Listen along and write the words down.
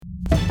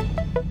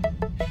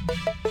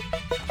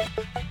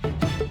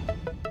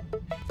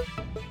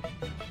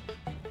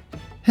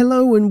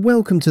Hello and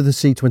welcome to the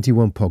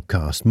C21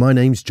 podcast. My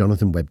name's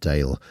Jonathan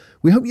Webdale.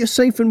 We hope you're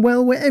safe and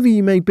well wherever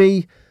you may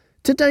be.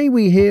 Today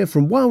we hear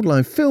from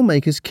wildlife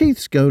filmmakers Keith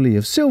Scoley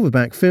of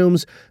Silverback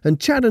Films and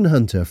Chadden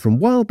Hunter from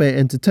Wild Bear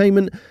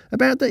Entertainment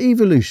about the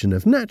evolution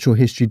of natural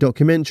history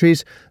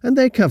documentaries and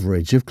their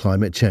coverage of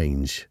climate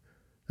change.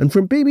 And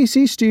from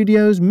BBC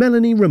Studios,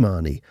 Melanie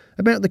Romani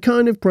about the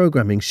kind of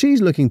programming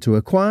she's looking to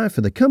acquire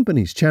for the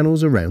company's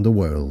channels around the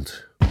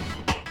world.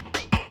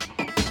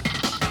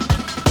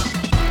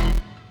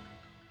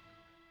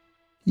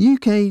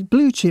 UK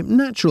blue-chip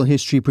natural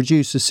history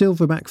producer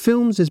Silverback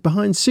Films is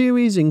behind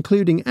series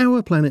including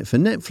Our Planet for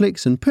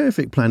Netflix and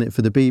Perfect Planet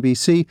for the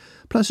BBC,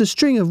 plus a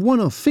string of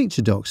one-off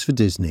feature docs for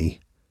Disney.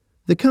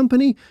 The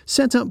company,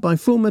 set up by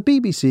former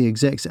BBC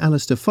execs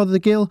Alistair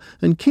Fothergill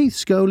and Keith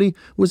Scoley,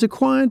 was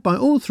acquired by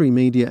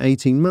All3Media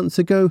 18 months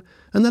ago,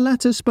 and the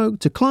latter spoke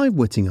to Clive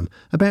Whittingham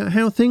about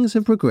how things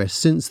have progressed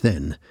since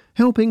then,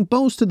 helping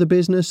bolster the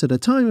business at a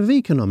time of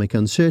economic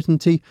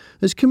uncertainty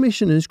as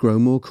commissioners grow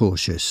more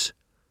cautious.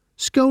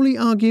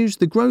 Scoley argues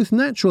the growth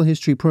natural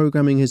history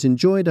programming has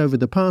enjoyed over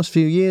the past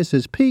few years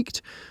has peaked,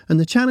 and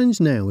the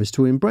challenge now is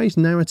to embrace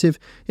narrative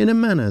in a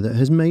manner that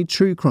has made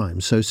true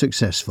crime so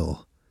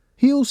successful.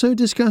 He also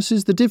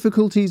discusses the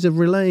difficulties of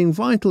relaying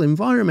vital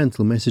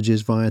environmental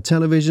messages via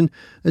television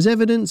as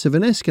evidence of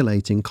an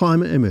escalating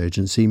climate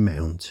emergency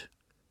mount.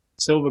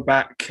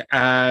 Silverback,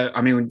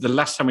 the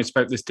last time we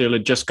spoke, this deal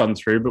had just gone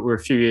through, but we're a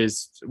few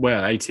years,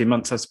 18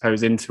 months, I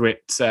suppose, into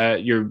it.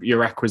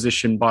 Your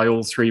acquisition by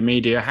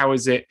All3Media. How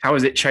has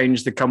it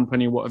changed the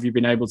company? What have you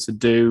been able to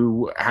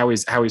do? How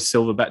is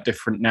Silverback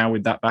different now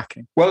with that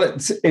backing? Well,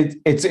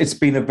 it's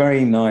been a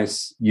very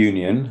nice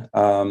union.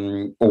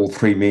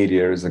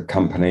 All3Media is a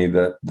company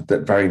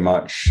that very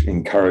much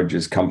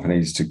encourages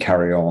companies to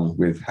carry on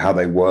with how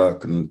they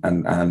work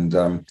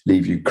and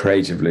leave you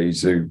creatively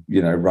to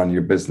run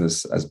your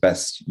business as best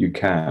you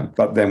can.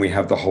 But then we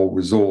have the whole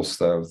resource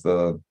of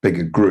the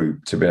bigger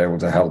group to be able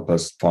to help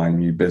us find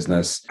new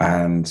business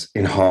and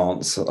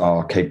enhance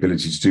our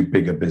capability to do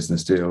bigger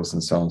business deals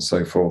and so on and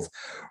so forth.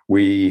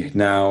 We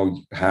now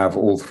have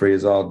All3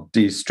 as our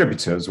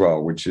distributor as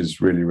well, which is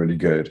really, really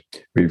good.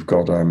 We've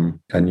got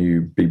a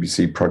new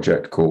BBC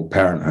project called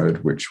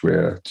Parenthood, which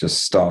we're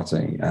just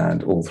starting,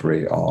 and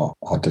All3 are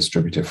our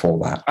distributor for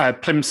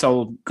that.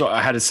 Plimsoll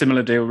had a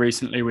similar deal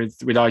recently with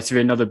ITV,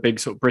 another big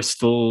sort of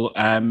Bristol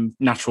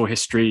natural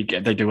history.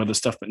 They do other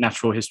stuff, but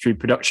natural history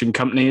production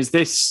company. Is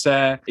this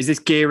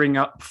gearing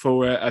up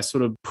for a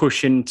sort of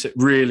push into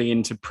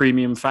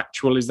premium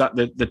factual? Is that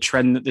the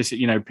trend that this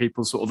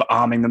people sort of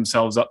arming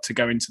themselves up to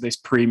go into this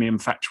premium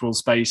factual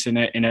space in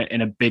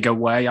a bigger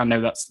way? I know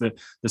that's the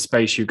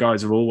space you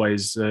guys have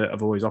always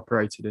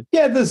operated in.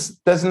 Yeah, there's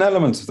an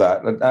element of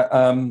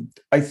that.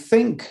 I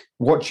think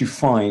what you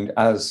find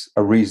as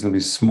a reasonably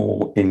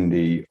small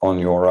indie on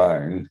your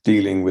own,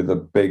 dealing with a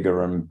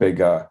bigger and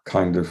bigger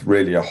kind of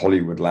really a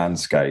Hollywood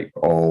landscape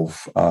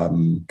of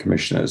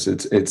commissioners,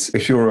 it's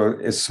if you're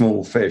a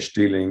small fish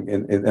dealing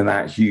in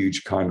that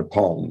huge kind of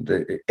pond,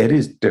 it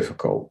is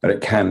difficult, but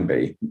it can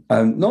be.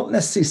 Not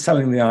necessarily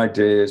selling the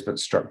ideas, but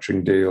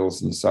structuring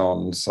deals and so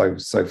on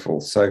and so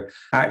forth. So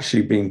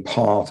actually being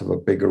part of a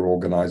bigger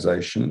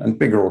organization, and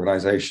bigger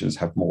organizations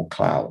have more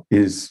clout,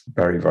 is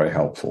very, very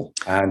helpful.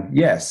 And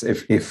yes,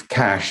 if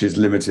cash is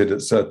limited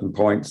at certain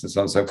points and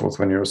so on and so forth,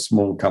 when you're a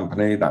small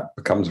company, that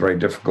becomes very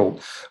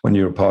difficult. When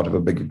you're a part of a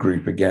bigger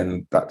group,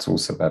 again, that's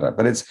also better.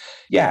 But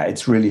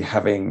it's really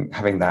having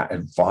that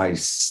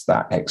advice,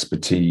 that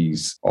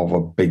expertise of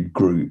a big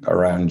group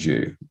around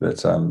you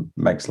that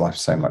makes life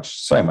so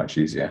much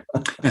easier.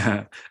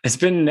 It's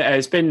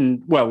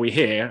been well, we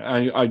hear.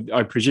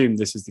 I presume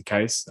this is the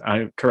case.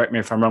 Correct me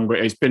if I'm wrong, but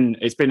it's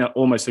been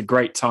almost a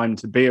great time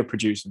to be a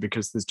producer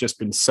because there's just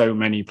been so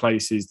many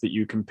places that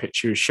you can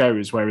pitch your shows.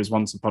 Whereas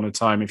once upon a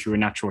time, if you were a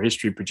natural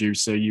history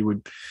producer, you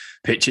would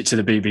pitch it to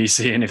the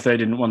BBC, and if they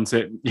didn't want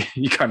it,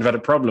 you kind of had a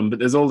problem. But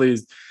there's all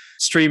these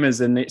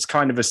streamers, and it's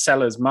kind of a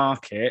seller's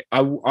market.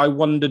 I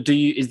wonder, do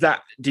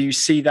you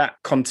see that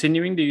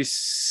continuing? Do you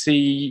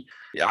see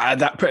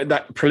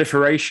that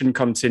proliferation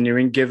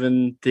continuing,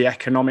 given the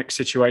economic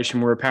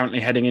situation we're apparently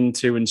heading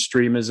into, and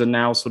streamers are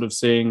now sort of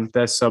seeing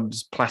their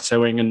subs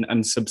plateauing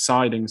and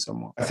subsiding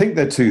somewhat? I think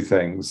there are two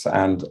things,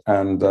 and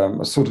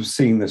I've sort of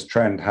seen this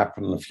trend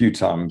happen a few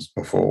times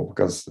before,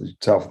 because you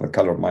tell from the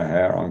colour of my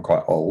hair, I'm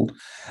quite old.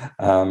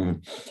 So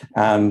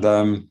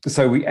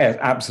we had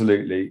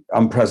absolutely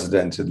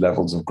unprecedented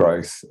levels of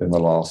growth in the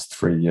last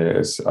 3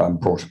 years,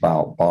 brought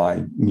about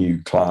by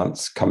new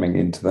clients coming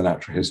into the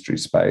natural history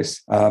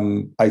space.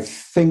 I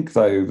think,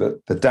 though,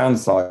 that the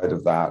downside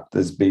of that,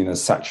 there's been a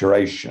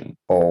saturation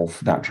of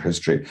natural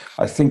history.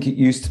 I think it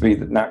used to be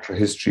that natural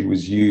history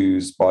was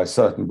used by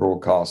certain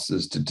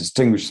broadcasters to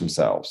distinguish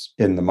themselves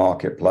in the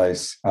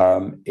marketplace.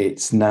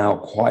 It's now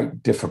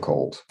quite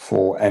difficult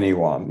for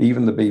anyone,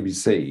 even the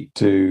BBC,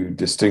 to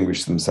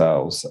distinguish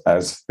themselves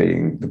as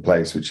being the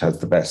place which has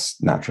the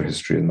best natural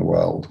history in the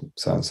world,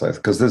 so and so,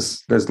 because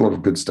there's a lot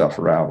of good stuff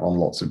around on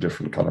lots of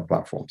different kind of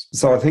platforms.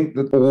 So I think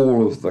that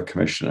all of the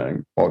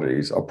commissioning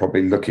bodies are probably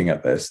probably looking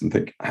at this and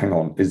think, hang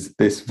on, is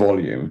this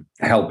volume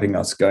helping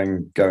us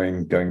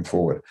going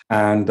forward?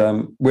 And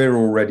we're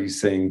already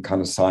seeing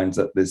kind of signs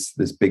that this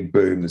big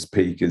boom, this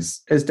peak is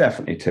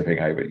definitely tipping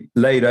over.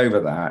 Laid over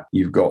that,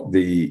 you've got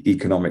the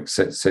economic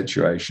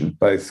situation,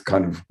 both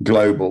kind of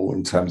global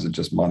in terms of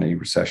just money,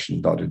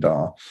 recession,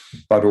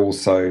 but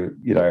also,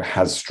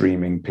 has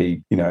streaming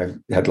peaked?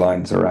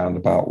 Headlines around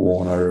about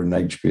Warner and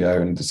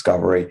HBO and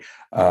Discovery.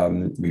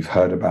 We've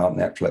heard about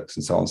Netflix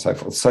and so on and so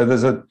forth. So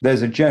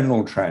there's a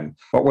general trend,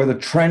 but where the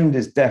trend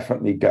is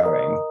definitely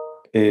going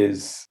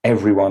is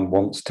everyone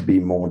wants to be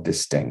more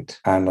distinct.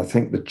 And I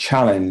think the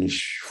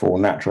challenge for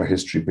natural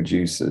history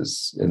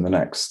producers in the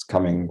next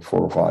coming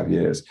 4 or 5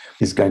 years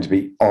is going to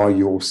be, are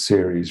your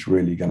series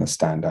really going to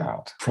stand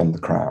out from the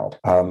crowd?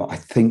 I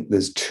think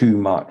there's too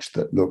much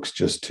that looks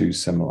just too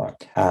similar.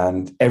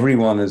 And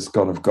everyone has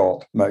got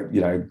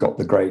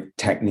the great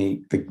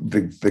technique,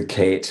 the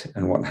kit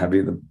and what have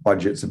you. The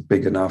budgets are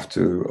big enough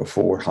to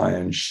afford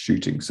high-end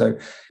shooting. So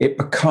it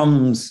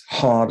becomes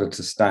harder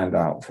to stand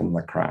out from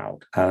the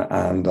crowd.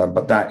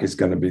 But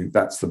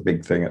that's the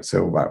big thing at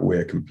Silverback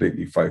we're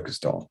completely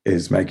focused on,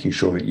 is making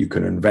sure that you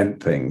can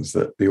invent things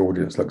that the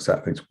audience looks at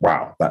and thinks,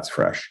 wow, that's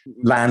fresh.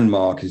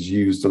 Landmark is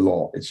used a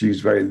lot. It's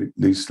used very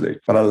loosely.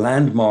 But a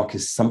landmark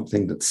is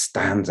something that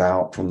stands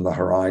out from the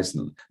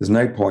horizon. There's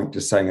no point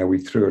just saying, we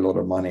threw a lot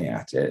of money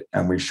at it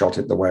and we shot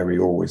it the way we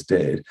always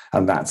did,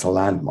 and that's a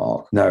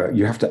landmark. No,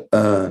 you have to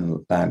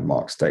earn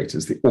landmark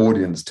status. The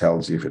audience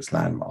tells you if it's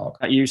landmark.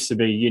 That used to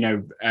be,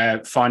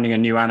 finding a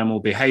new animal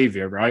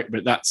behavior, right?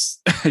 But that's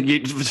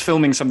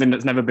filming something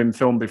that's never been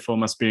filmed before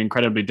must be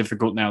incredibly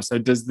difficult now. So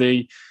does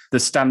the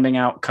standing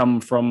out come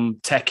from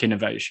tech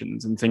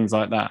innovations and things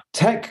like that?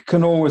 Tech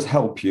can always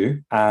help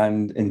you.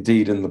 And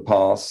indeed, in the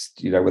past,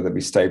 whether it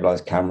be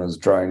stabilized cameras,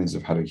 drones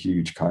have had a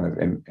huge kind of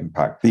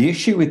impact. The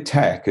issue with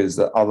tech is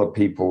that other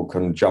people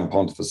can jump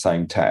onto the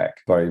same tech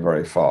very,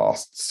 very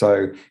fast.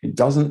 So it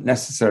doesn't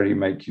necessarily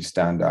make you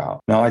stand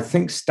out. Now, I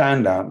think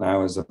standout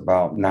now is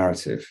about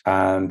narrative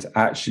and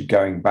actually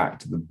going back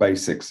to the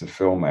basics of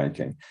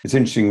filmmaking. It's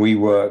interesting. We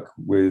work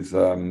with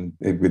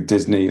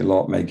Disney a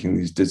lot, making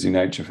these Disney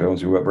nature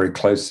films. We work very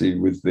closely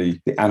with the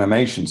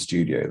animation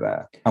studio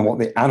there. And what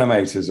the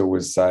animators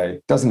always say,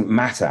 doesn't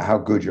matter how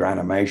good your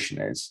animation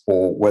is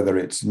or whether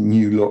it's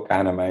new look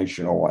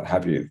animation or what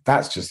have you.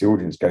 That's just the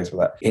audience goes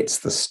with that. It's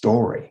the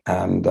story.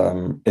 And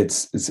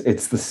it's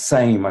the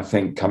same, I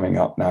think, coming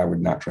up now with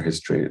natural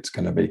history. It's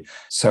going to be,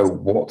 so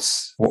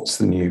what's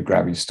the new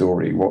grabby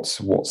story? What's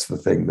the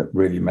thing that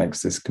really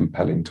makes this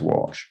compelling to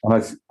watch?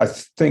 And I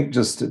think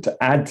just to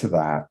add to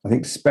that, I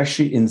think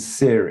especially in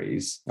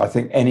series, I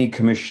think any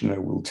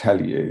commissioner will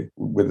tell you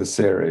with a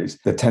series,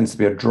 there tends to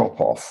be a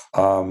drop-off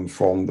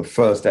from the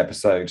first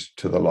episode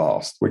to the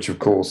last, which of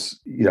course,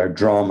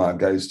 drama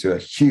goes to a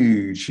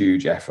huge,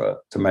 huge effort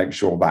to make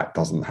sure that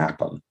doesn't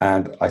happen.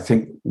 And I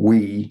think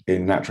we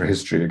in natural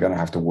history are going to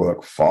have to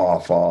work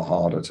far, far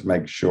harder to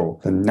make sure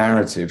the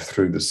narrative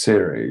through the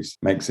series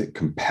makes it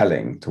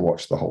compelling to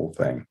watch the whole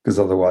thing, because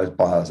otherwise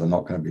buyers are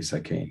not going to be so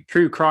keen.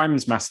 True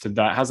Crime's mastered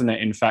that, hasn't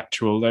it? In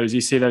Factual,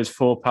 you see those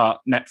 4-part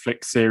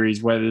Netflix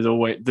series where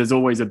there's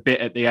always a bit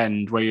at the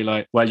end where you're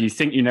like, well, you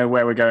think you know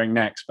where we're going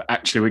next, but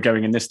actually we're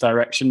going in this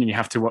direction, and you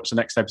have to watch the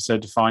next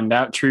episode to find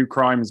out. True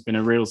Crime has been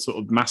a real sort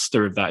of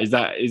master of that.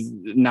 Is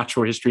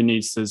natural history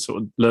needs to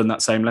sort of learn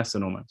that same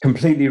lesson almost?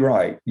 Completely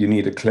right. You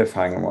need a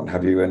cliffhanger and what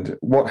have you. And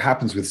what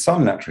happens with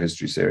some natural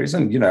history series,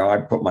 and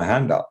I put my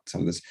hand up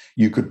some of this,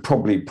 you could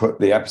probably put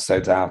the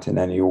episodes out in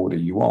any order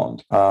you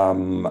want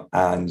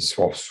and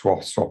swap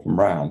them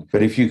around.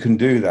 But if you can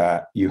do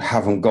that, you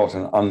haven't got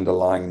an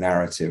underlying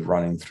narrative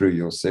running through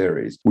your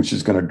series, which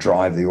is going to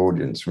drive the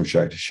audience from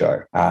show to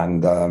show.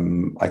 And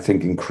I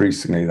think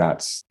increasingly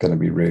that's going to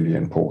be really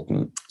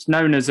important. It's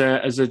known as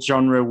a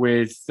genre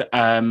with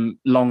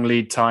long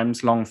lead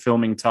times, long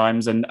filming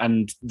times,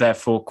 and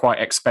therefore quite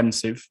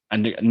expensive.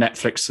 And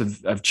Netflix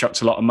have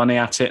chucked a lot of money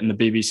at it, and the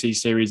BBC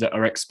series that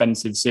are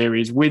expensive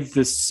series. With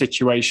the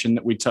situation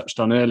that we touched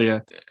on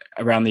earlier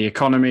around the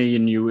economy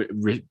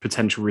and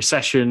potential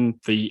recession,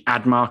 the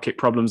ad market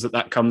problems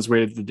that comes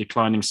with, the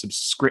declining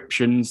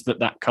subscriptions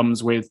that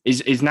comes with,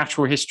 is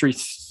natural history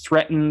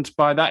threatened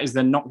by that? Is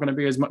there not going to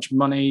be as much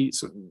money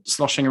sort of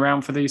sloshing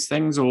around for these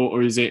things,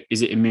 or is it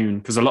immune?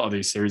 Because a lot of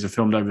these series are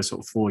filmed over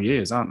sort of 4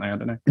 years, aren't they? I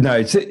don't know. No,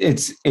 it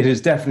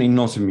is definitely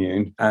not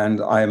immune.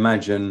 And I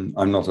imagine,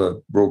 I'm not a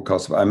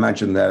broadcaster, but I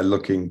imagine they're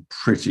looking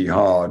pretty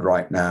hard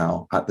right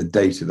now at the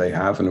data they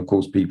have. And of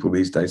course, people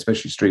these days,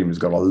 especially streamers,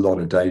 got a lot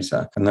of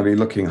data, and they'll be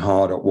looking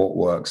hard at what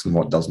works and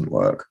what doesn't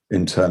work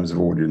in terms of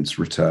audience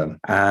return.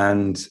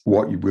 And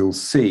what you will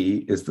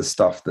see is the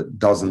stuff that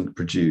doesn't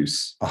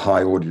produce a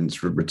high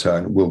audience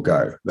return will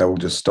go. They will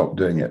just stop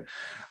doing it.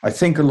 I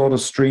think a lot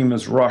of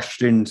streamers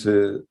rushed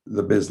into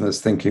the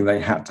business thinking they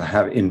had to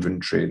have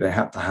inventory, they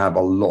had to have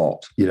a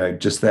lot,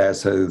 just there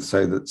so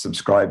that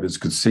subscribers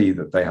could see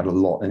that they had a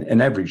lot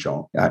in every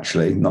genre,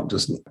 actually, not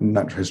just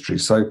natural history.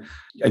 So,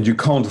 and you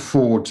can't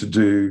afford to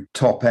do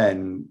top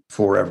end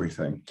for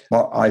everything.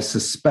 But I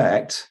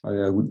suspect,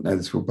 I wouldn't know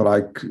this, but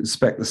I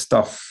suspect the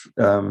stuff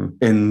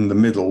in the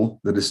middle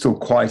that is still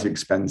quite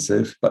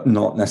expensive, but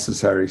not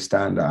necessarily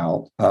stand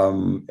out,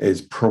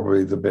 is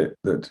probably the bit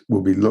that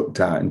will be looked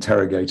at,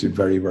 interrogated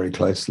very, very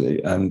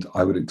closely. And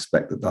I would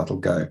expect that that'll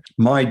go.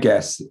 My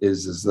guess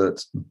is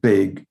that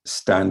big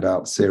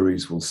standout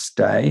series will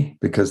stay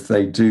because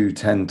they do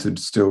tend to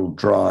still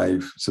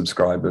drive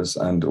subscribers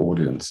and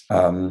audience.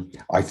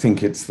 I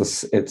think it's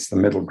the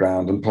middle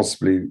ground and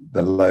possibly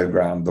the low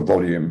ground, the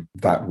volume,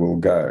 that will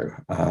go.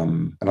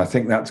 And I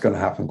think that's going to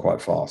happen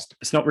quite fast.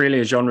 It's not really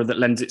a genre that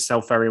lends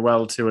itself very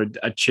well to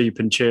a cheap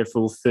and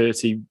cheerful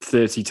 30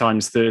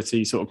 times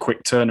 30 sort of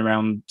quick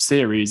turnaround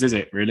series, is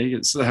it really?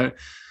 It's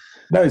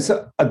No,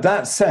 so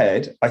that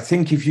said, I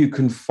think if you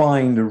can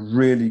find a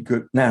really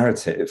good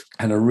narrative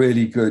and a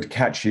really good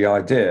catchy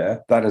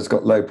idea that has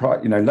got low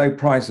price, low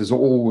price is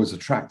always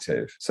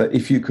attractive. So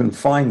if you can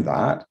find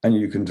that and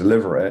you can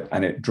deliver it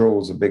and it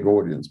draws a big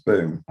audience,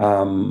 boom.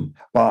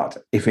 But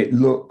if it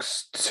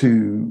looks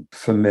too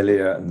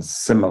familiar and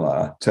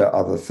similar to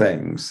other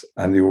things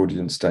and the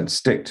audience don't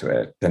stick to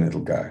it, then it'll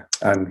go.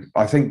 And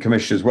I think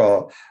commissioners,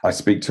 well, I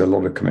speak to a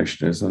lot of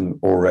commissioners and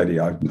already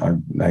I've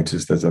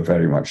noticed there's a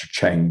very much a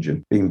change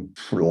in being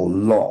a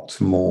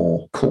lot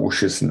more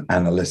cautious and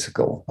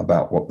analytical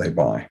about what they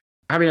buy.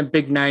 Having a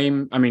big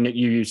name, I mean,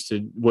 you used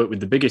to work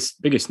with the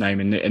biggest name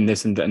in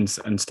this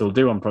and still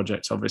do on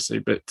projects, obviously,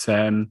 but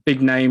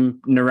big name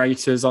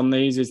narrators on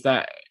these, is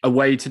that a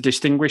way to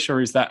distinguish,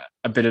 or is that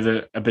a bit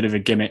of a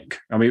gimmick?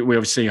 I mean, we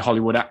obviously see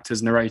Hollywood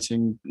actors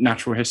narrating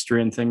natural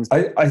history and things.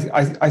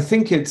 I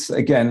think it's,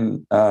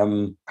 again,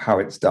 how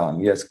it's done.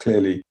 Yes,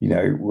 clearly,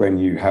 when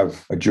you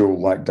have a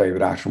jewel like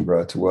David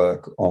Attenborough to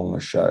work on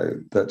a show,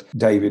 that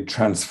David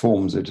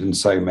transforms it in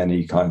so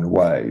many kind of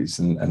ways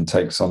and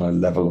takes on a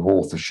level of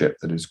authorship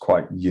that is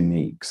quite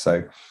unique.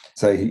 So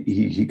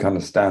he kind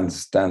of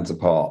stands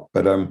apart.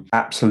 But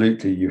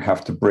absolutely, you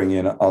have to bring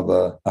in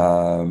other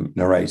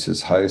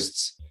narrators,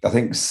 hosts. I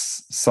think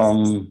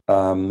some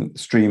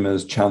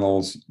streamers,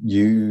 channels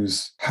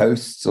use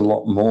hosts a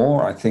lot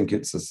more. I think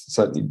it's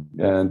certainly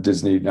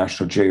Disney,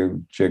 National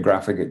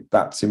Geographic,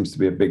 that seems to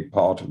be a big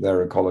part of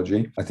their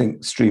ecology. I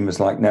think streamers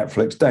like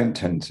Netflix don't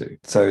tend to.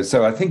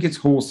 So I think it's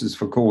horses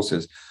for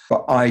courses.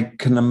 But I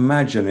can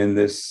imagine in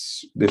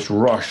this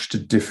rush to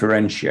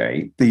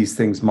differentiate, these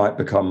things might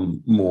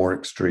become more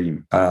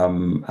extreme.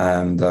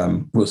 And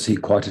we'll see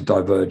quite a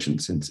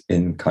divergence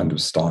in kind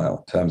of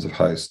style in terms of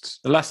hosts.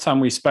 The last time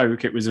we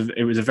spoke, it was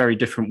a very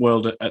different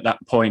world at that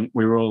point.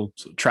 We were all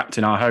sort of trapped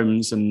in our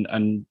homes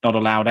and not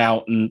allowed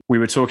out. And we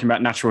were talking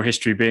about natural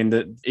history being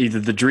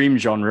either the dream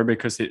genre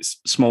because it's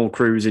small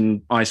crews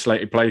in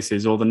isolated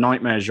places, or the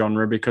nightmare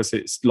genre because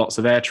it's lots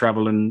of air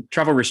travel and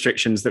travel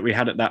restrictions that we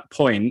had at that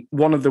point.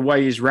 One of the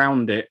ways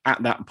round it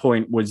at that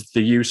point was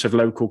the use of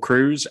local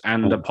crews,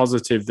 and a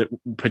positive that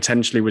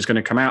potentially was going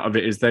to come out of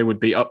it is they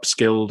would be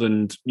upskilled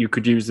and you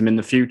could use them in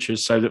the future,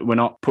 so that we're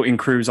not putting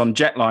crews on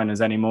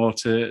jetliners anymore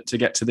to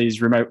get to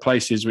these remote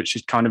places, which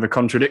is kind of a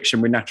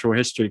contradiction with natural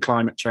history,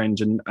 climate change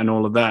and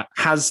all of that.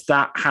 Has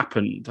that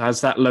happened?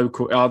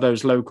 Are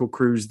those local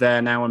crews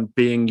there now and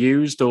being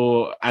used,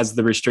 or as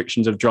the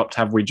restrictions have dropped,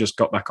 have we just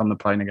got back on the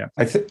plane again?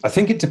 I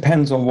think it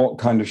depends on what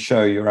kind of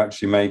show you're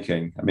actually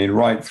making. I mean,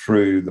 right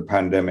through the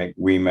pandemic,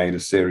 we made a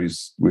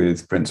series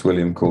with Prince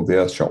William called The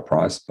Earthshot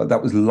Prize, but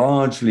that was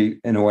largely,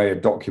 in a way, a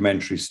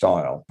documentary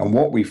style. And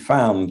what we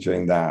found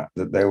during that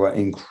there were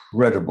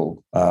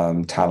incredible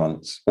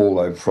talents all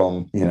over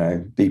from,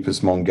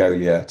 deepest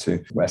Mongolia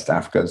to West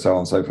Africa, so on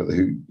and so forth,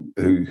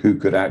 who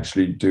could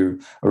actually do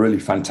a really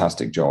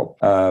fantastic job.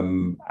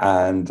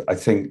 And I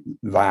think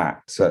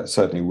that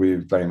certainly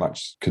we've very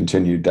much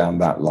continued down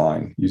that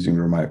line using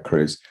remote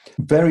crews.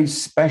 Very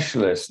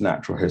specialist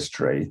natural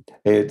history,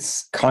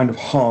 it's kind of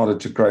harder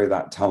to grow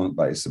that talent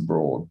base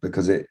abroad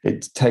because it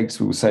takes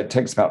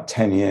about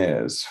 10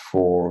 years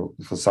for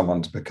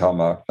someone to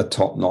become a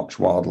top-notch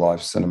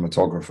wildlife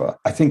cinematographer.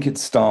 I think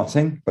it's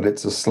starting, but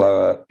it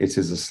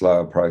is a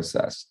slower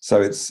process.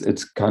 So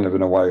it's kind of,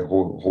 in a way,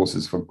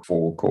 horses for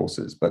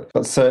courses. But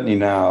certainly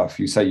now, if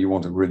you say you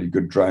want a really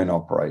good drone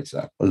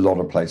operator, a lot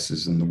of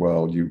places in the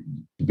world, you'd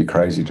be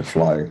crazy to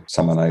fly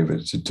someone over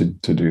to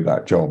do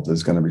that job.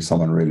 There's going to be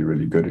someone really,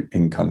 really good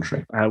in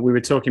country. We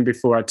were talking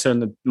before I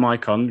turned the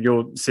mic on.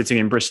 You're sitting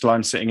in Bristol,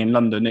 I'm sitting in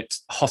London.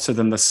 It's hotter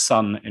than the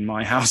sun in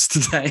my house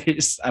today.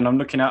 And I'm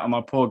looking out on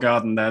my poor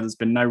garden there. There's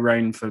been no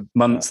rain for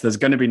months. There's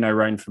going to be no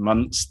rain for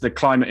months. The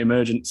climate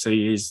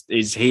emergency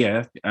is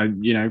here.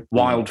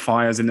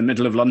 Wildfires in the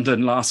middle of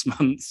London last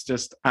month,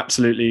 just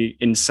absolutely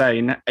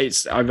insane.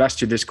 I've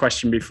asked you this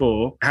question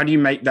before. How do you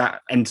make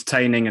that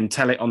entertaining and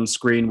tell it on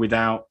screen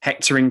without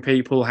hectoring battering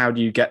people? How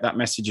do you get that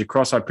message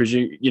across? I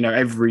presume,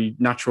 every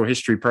natural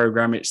history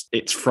program,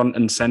 it's front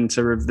and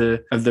center of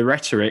the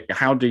rhetoric.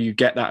 How do you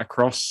get that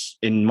across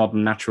in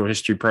modern natural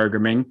history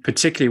programming,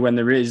 particularly when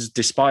there is,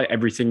 despite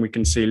everything we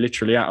can see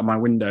literally out of my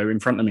window in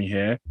front of me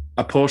here,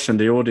 a portion of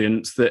the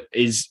audience that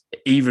is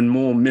even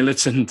more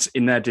militant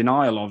in their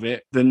denial of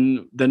it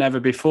than ever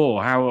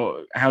before?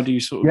 How do you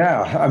sort of...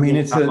 Yeah, I mean,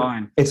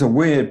 it's a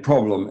weird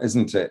problem,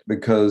 isn't it?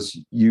 Because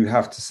you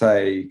have to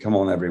say, come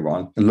on,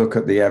 everyone, look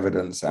at the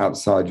evidence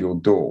outside your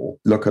door,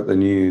 look at the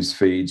news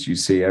feeds you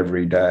see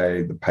every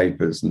day, the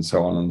papers and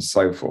so on and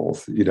so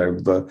forth.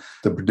 The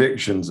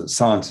predictions that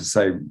scientists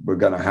say were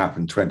going to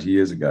happen 20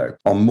 years ago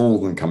are more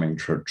than coming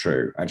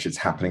true. Actually, it's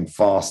happening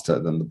faster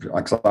than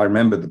because I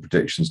remember the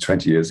predictions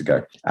 20 years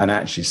ago, and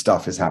actually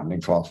stuff is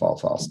happening far, far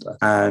faster.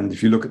 And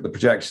if you look at the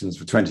projections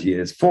for 20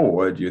 years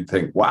forward, you'd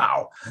think,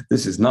 wow,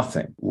 this is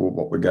nothing,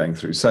 what we're going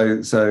through.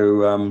 So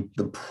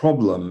the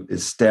problem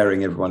is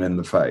staring everyone in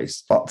the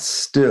face, but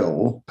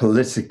still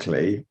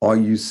politically, are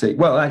you seeing,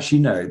 well, actually,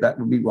 no, that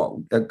would be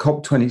wrong. At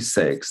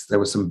COP26, there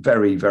were some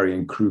very,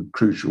 very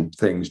crucial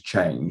things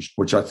changed,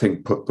 which I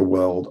think put the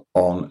world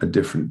on a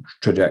different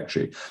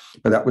trajectory.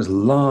 But that was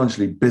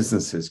largely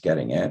businesses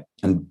getting it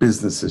and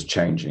businesses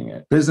changing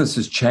it.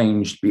 Businesses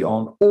changed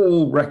beyond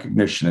all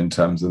recognition in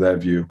terms of their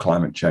view of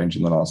climate change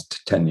in the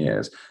last 10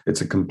 years.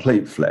 It's a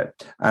complete flip.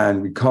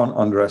 And we can't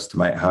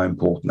underestimate how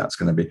important that's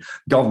going to be.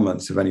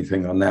 Governments, if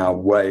anything, are now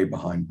way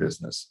behind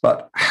business.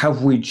 But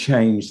have we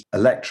changed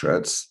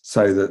electorates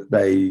so that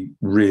they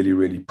really,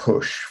 really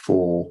push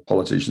for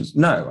politicians?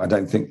 No, I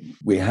don't think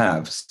we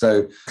have.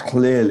 So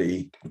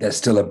clearly, there's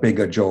still a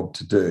bigger job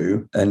to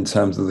do in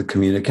terms of the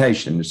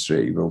communication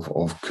industry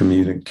of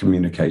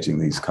communicating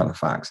these kind of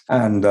facts.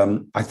 And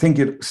I think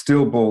it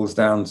still boils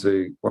down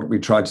to what we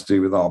tried to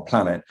do with Our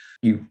Planet.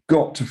 You've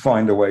got to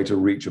find a way to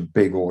reach a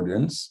big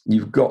audience.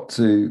 You've got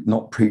to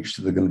not preach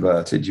to the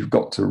converted. You've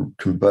got to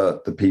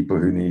convert the people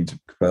who need to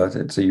convert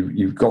it. So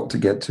you've got to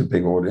get to a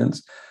big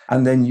audience.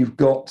 And then you've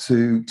got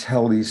to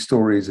tell these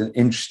stories in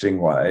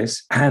interesting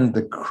ways. And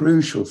the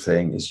crucial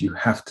thing is you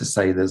have to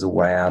say there's a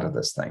way out of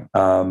this thing.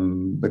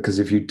 Because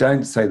if you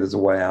don't say there's a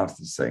way out of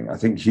this thing, I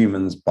think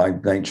humans by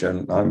nature,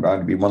 and I'm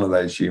going to be one of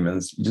those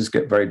humans, you just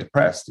get very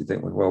depressed. You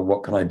think, well,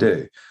 what can I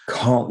do?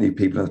 Can't leave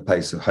people in a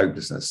place of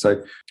hopelessness.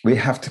 So we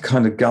have to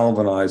kind of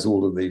galvanize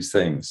all of these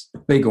things.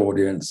 Big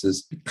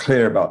audiences, be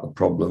clear about the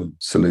problem,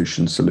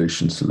 solution.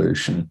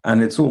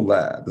 And it's all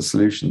there. The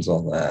solutions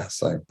are there.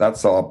 So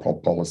that's our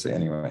policy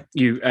anyway.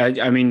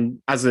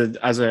 As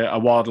a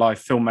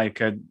wildlife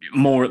filmmaker,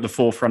 more at the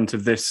forefront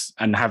of this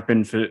and have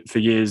been for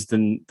years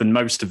than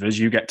most of us,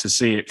 you get to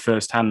see it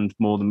firsthand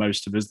more than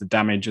most of us, the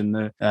damage and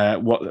the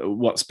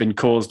what's been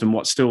caused and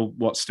what's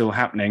still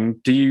happening.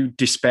 Do you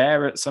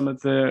despair at some of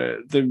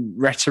the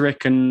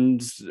rhetoric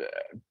and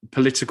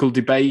political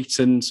debate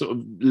and sort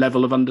of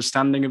level of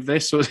understanding of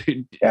this?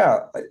 Yeah,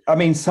 I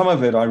mean, some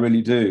of it I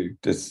really do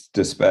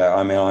despair.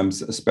 I mean, I'm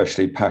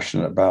especially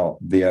passionate about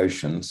the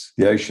oceans.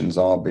 The oceans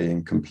are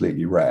being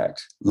completely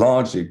wrecked,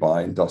 largely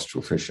by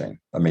industrial fishing.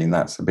 I mean,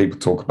 people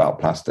talk about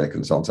plastic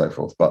and so on and so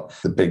forth, but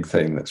the big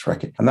thing that's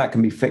wrecking, and that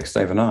can be fixed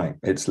overnight.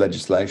 It's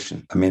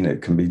legislation. I mean,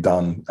 it can be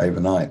done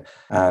overnight.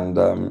 And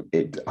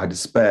I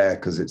despair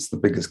because it's the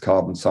biggest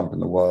carbon sump in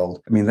the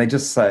world. I mean, they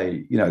just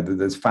say,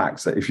 there's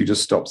facts that if you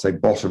just stop, say,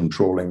 bottom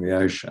trawling the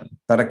ocean,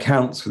 that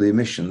accounts for the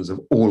emissions of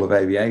all of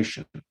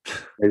aviation.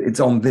 It's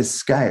on this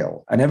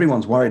scale. And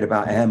everyone's worried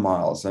about air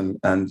miles and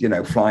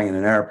flying in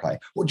an airplane.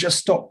 Well, just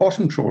stop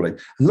bottom trawling.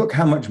 And look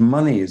how much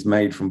money is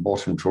made from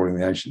bottom trawling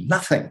the ocean.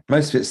 Nothing.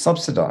 Most of it's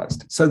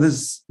subsidized. So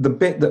there's the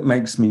bit that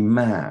makes me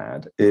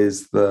mad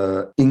is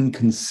the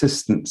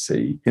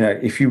inconsistency.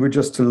 If you were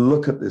just to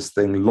look at this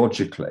thing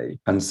logically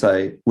and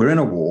say, we're in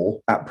a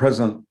war. At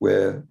present,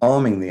 we're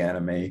arming the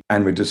enemy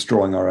and we're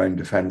destroying our own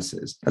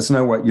defenses. There's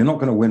no way. You're not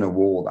going to win a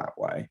war that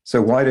way.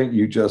 So why don't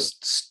you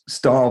just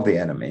starve the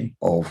enemy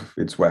of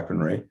its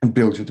weaponry and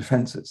build your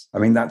defenses? I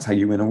mean, that's how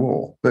you win a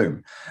war.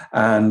 Boom.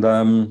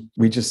 And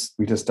we just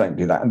don't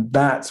do that. And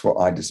that's what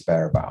I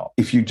despair about.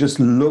 If you just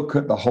look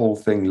at the whole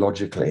thing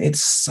logically,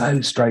 it's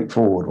so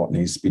straightforward what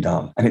needs to be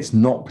done. And it's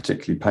not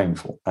particularly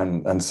painful.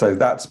 And so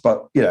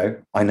but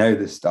I know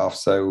this stuff,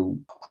 so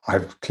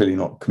I've clearly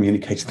not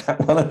communicated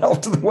that well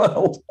enough to the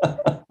world.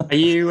 Are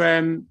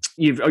you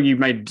you've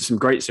made some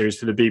great series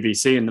for the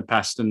BBC in the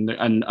past, and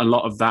a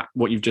lot of that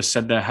what you've just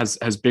said there has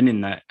been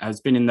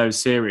in those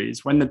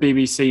series. When the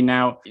BBC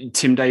now,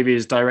 Tim Davie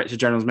as Director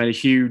General has made a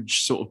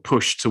huge sort of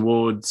push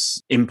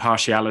towards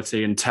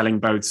impartiality and telling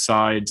both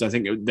sides. I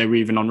think they were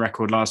even on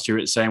record last year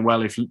at saying,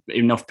 well, if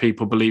enough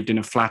people believed in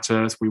a flat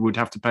Earth, we would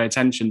have to pay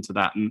attention to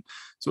that. And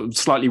sort of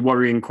slightly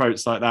worrying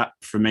quotes like that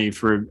for me,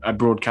 for a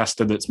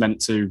broadcaster that's meant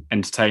to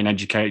entertain,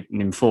 educate,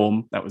 and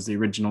inform. That was the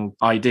original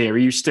idea. Are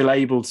you still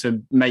able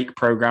to make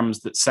programs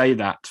that say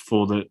that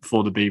for the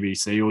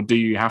BBC, or do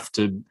you have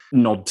to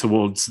nod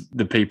towards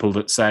the people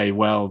that say,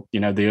 well, you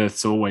know, the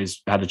Earth's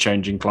always had a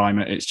changing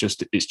climate.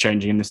 It's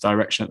changing in this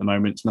direction at the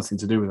moment. It's nothing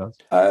to do with us.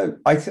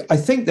 I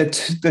think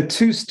that there are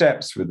two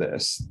steps with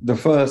this. The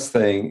first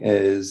thing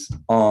is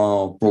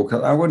our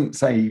broadcast. I wouldn't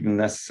say even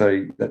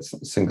necessarily let's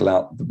single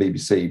out the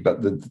BBC,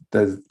 but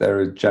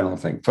they're a general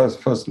thing.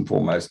 First and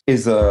foremost,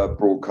 is a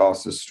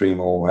broadcaster,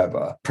 streamer, or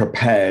whoever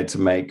prepared to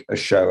make a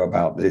show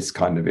about this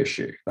kind of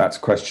issue? That's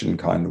question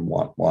kind of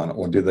one.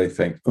 Or do they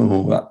think,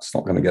 oh, that's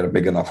not going to get a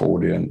big enough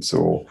audience,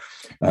 or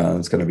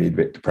it's going to be a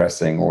bit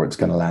depressing, or it's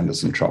going to land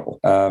us in trouble?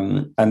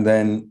 And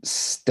then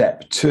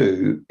step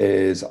two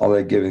is, are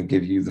they going to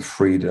give you the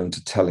freedom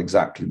to tell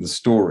exactly the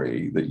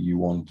story that you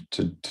want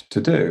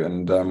to do?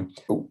 And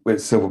with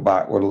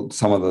Silverback, well,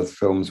 some of the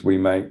films we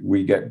make,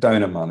 we get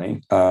donor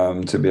money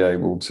to be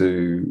able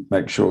to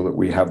make sure that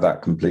we have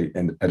that complete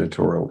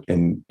editorial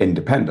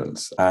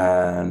independence.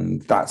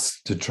 And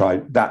that's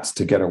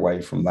to get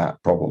away from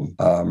that problem.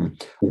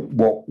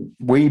 What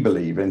we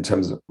believe in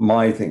terms of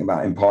my thing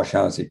about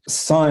impartiality,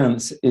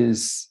 science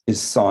is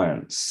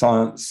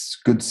science.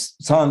 Good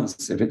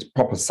science, if it's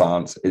proper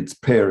science, it's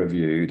peer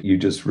reviewed. You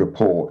just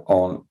report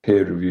on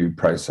peer reviewed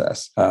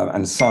process.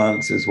 And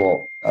science is what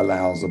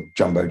allows a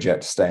jumbo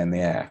jet to stay in the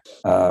air.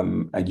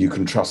 And you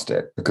can trust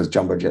it, because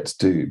jumbo jets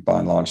do, by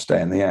and large,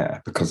 stay in the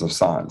air because of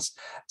science.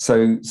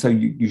 So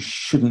you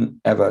shouldn't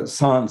ever,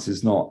 science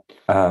is not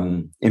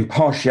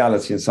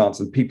impartiality in science,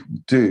 and people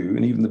do,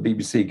 and even the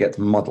BBC gets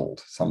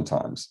muddled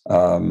sometimes.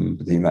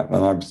 And I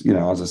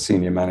was a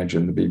senior manager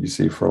in the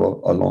BBC for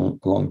a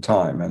long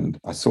time, and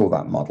I saw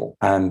that muddle.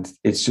 And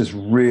it's just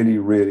really,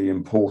 really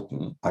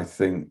important, I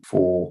think,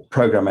 for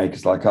program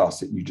makers like us,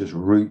 that you just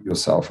root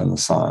yourself in the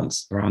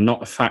science. There are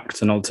not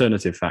facts and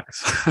alternative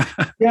facts.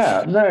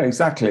 Yeah, no,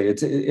 exactly.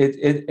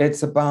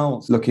 It's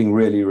about looking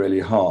really,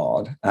 really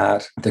hard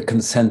at the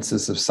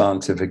consensus of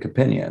scientific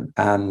opinion.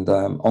 And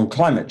on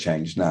climate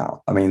change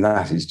now, I mean,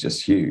 that is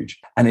just huge.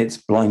 And it's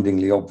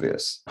blindingly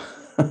obvious.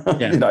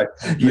 Yeah,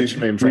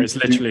 it's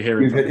literally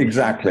here.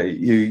 Exactly.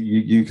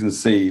 You can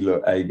see,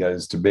 look, A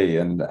goes to B,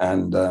 and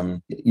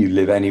you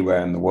live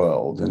anywhere in the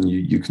world, and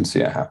you can see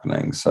it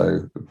happening.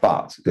 So,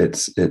 but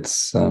it's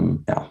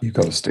you've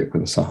got to stick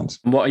with the science.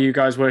 What are you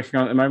guys working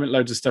on at the moment?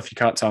 Loads of stuff you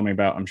can't tell me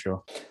about, I'm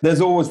sure. There's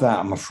always that,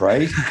 I'm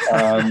afraid.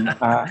 But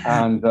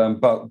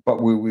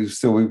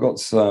we've got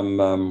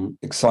some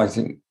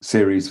exciting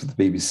series for the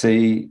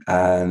BBC,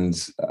 and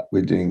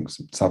we're doing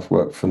some tough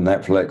work for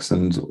Netflix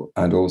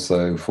and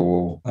also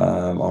for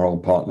our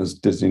old partners,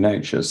 Disney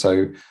Nature.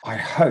 So I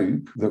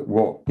hope that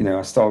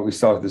we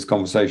started this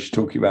conversation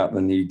talking about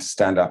the need to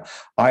stand out.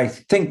 I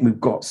think we've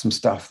got some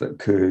stuff that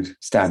could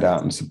stand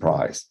out and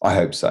surprise. I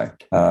hope so,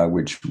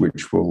 which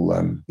will,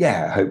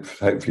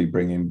 hopefully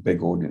bring in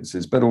big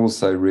audiences, but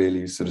also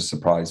really sort of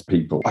surprise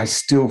people. I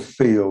still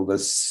feel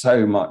there's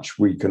so much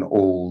we can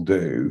all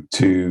do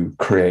to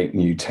create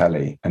new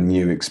telly and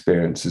new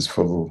experiences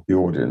for the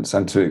audience,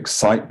 and to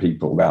excite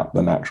people about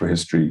the natural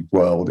history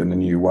world in a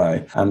new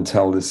way, and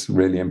tell this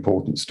really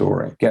important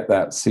story. Get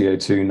that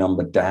CO2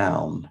 number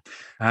down.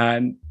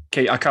 And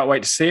Keith, I can't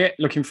wait to see it.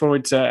 Looking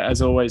forward to,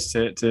 as always,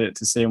 to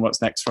seeing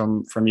what's next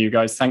from you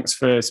guys. Thanks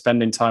for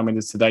spending time with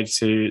us today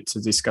to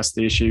discuss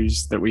the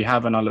issues that we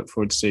have, and I look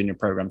forward to seeing your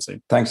program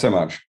soon. Thanks so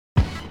much.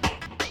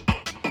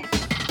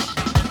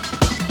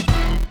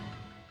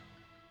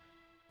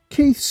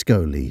 Keith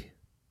Scholey.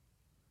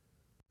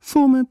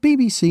 Former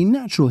BBC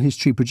Natural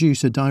History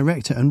producer,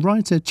 director and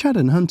writer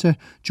Chadden Hunter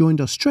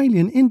joined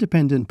Australian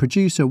independent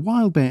producer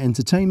Wild Bear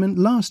Entertainment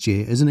last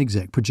year as an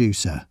exec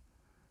producer.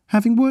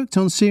 Having worked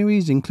on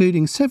series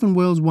including Seven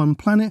Worlds, One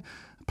Planet,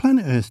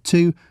 Planet Earth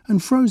 2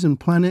 and Frozen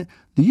Planet,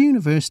 the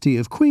University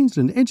of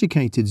Queensland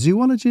educated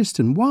zoologist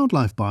and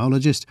wildlife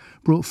biologist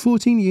brought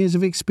 14 years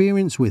of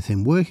experience with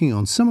him working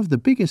on some of the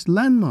biggest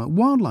landmark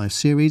wildlife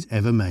series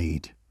ever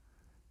made.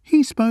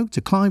 He spoke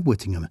to Clive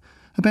Whittingham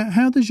about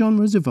how the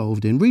genre has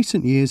evolved in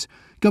recent years,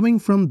 going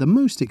from the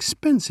most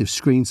expensive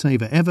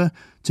screensaver ever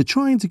to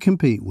trying to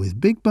compete with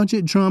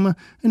big-budget drama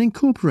and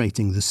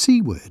incorporating the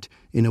C word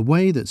in a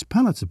way that's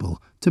palatable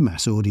to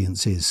mass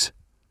audiences.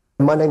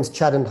 My name's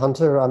Chadden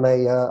Hunter. I'm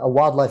a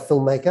wildlife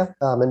filmmaker.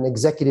 I'm an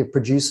executive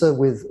producer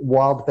with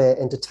Wild Bear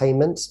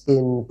Entertainment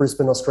in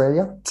Brisbane,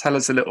 Australia. Tell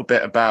us a little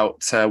bit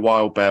about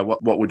Wild Bear.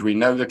 What would we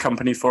know the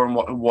company for, and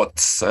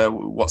what's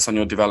on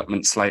your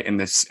development slate in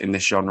this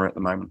genre at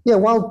the moment? Yeah,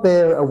 Wild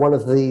Bear are one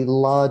of the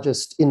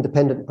largest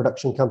independent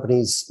production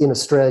companies in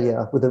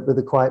Australia, with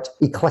a quite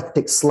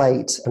eclectic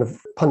slate, kind of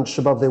punch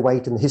above their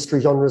weight in the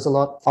history genres a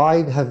lot.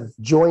 I have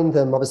joined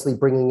them, obviously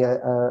bringing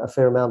a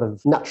fair amount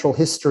of natural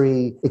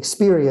history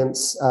experience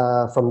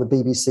experience from the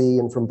BBC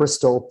and from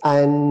Bristol.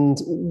 And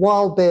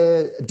Wild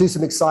Bear do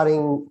some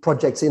exciting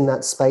projects in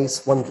that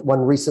space.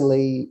 One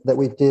recently that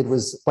we did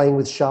was Playing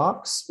with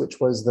Sharks, which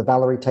was the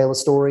Valerie Taylor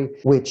story,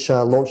 which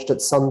launched at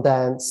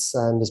Sundance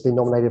and has been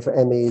nominated for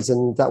Emmys.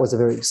 And that was a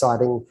very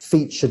exciting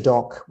feature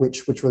doc,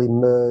 which really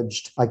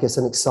merged, I guess,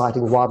 an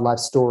exciting wildlife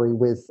story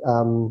with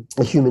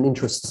a human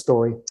interest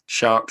story.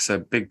 Sharks are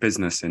big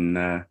business in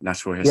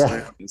natural history.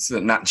 Yeah. It's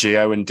Nat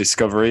Geo and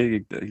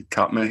Discovery. You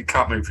can't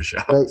move for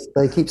sharks.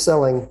 They keep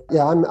selling.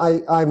 Yeah,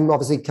 I'm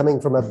obviously coming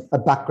from a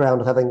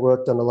background of having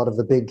worked on a lot of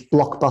the big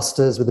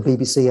blockbusters with the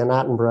BBC and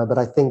Attenborough, but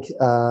I think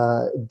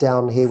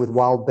down here with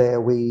Wild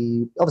Bear,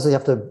 we obviously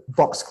have to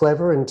box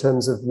clever in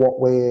terms of what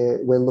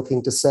we're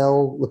looking to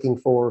sell, looking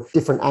for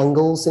different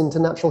angles into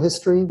natural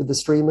history with the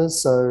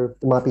streamers. So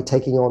it might be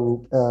taking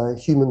on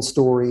human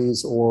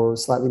stories or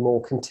slightly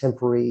more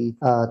contemporary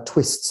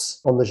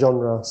twists on the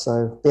genre.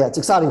 So yeah, it's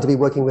exciting to be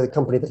working with a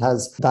company that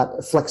has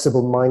that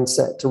flexible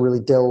mindset to really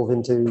delve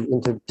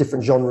into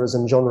different genres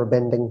and genre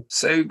bending.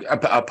 So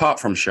apart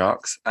from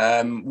sharks,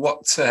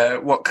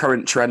 what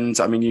current trends?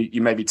 I mean,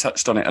 you maybe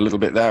touched on it a little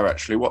bit there.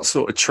 Actually, what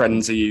sort of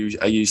trends are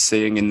you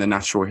seeing in the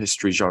natural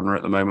history genre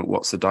at the moment?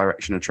 What's the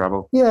direction of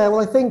travel? Yeah, well,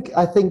 I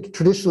think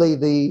traditionally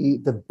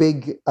the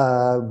big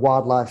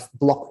wildlife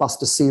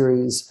blockbuster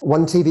series.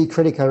 One TV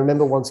critic I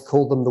remember once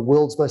called them the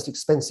world's most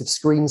expensive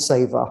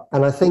screensaver,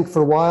 and I think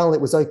for a while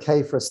it was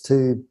okay for us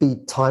to be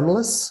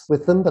timeless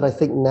with them, but I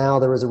think now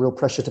there is a real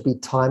pressure to be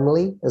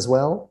timely as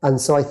well. And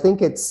so I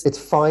think it's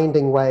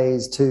finding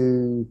ways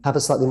to have a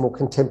slightly more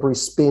contemporary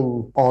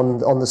spin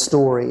on the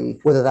story,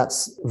 whether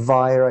that's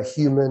via a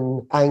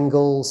human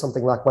angle,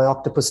 something like My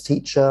Octopus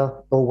Teacher,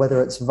 or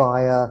whether it's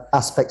via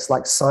aspects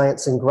like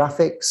science and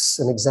graphics.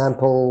 An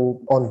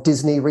example on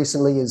Disney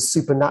recently is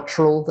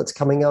Supernatural that's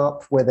coming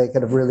up, where they're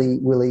kind of really,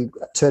 really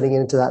turning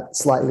into that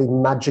slightly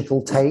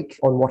magical take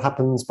on what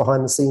happens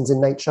behind the scenes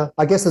in nature.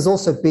 I guess there's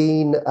also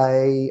been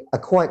a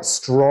quite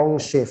strong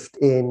shift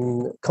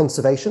in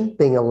conservation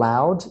being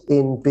allowed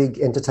in big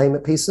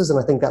entertainment pieces, and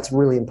I think that's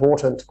really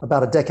important.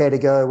 About a decade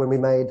ago, when we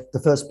made the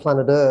first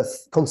Planet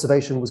Earth,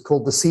 conservation was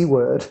called the C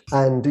word,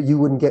 and you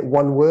wouldn't get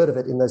one word of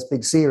it in those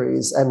big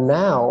series. And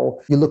now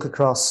you look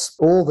across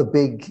all the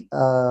big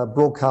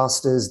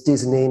broadcasters,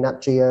 Disney,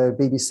 Nat Geo,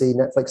 BBC,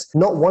 Netflix,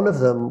 not one of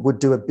them would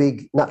do a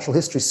big natural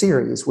history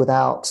series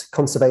without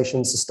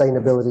conservation,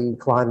 sustainability,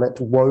 climate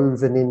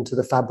woven into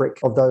the fabric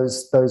of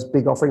those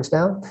big offerings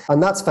now.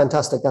 And that's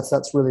fantastic.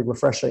 That's really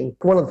refreshing.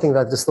 One of the things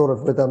I just thought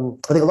of with them,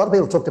 I think a lot of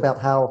people talked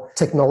about how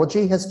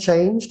technology has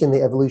changed in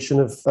the evolution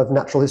of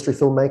natural history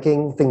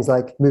filmmaking, things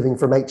like moving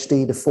from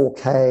HD to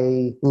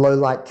 4K, low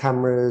light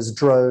cameras,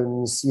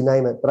 drones, you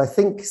name it. But I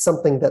think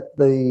something that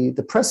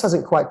the press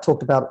hasn't quite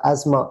talked about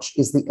as much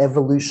is the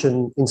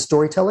evolution in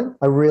storytelling.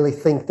 I really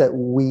think that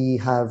we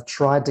have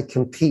tried to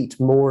compete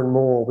more and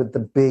more with the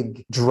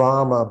big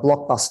drama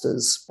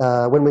blockbusters.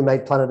 When we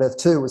made Planet Earth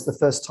 2, it was the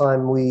first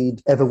time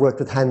we'd ever worked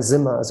with Hans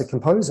Zimmer as a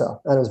composer,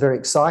 and it was very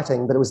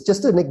exciting. But it was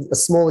just a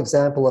small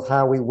example of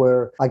how we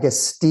were, I guess,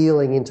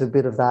 stealing into a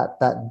bit of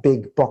that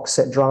big box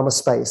set drama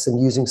space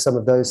and using some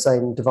of those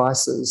same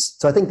devices.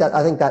 So I think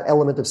that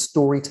element of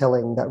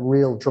storytelling, that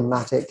real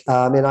dramatic.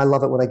 I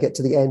love it when I get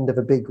to the end of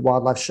a big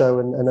wildlife show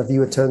and a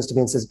viewer turns to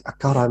me and says,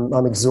 "God,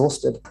 I'm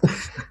exhausted."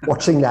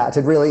 Watching that,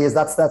 it really is.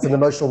 That's an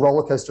emotional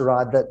roller coaster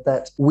ride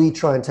that we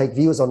try and take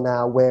viewers on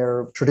now,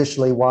 where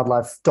traditionally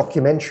wildlife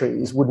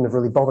documentaries wouldn't have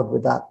really bothered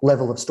with that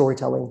level of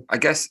storytelling. I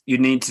guess you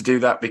need to do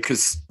that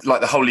because,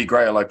 like, the Holy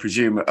Grail, I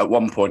presume, at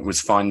one point was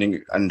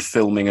finding and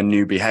filming a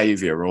new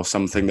behaviour or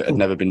something that had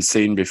never been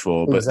seen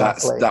before. But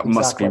that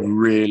must be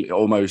really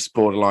almost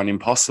borderline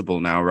impossible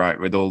now, right?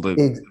 With all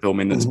the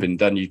filming that's been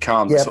done, you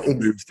can't sort of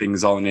move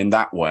things on in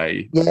that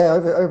way. Yeah,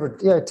 over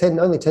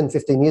 10,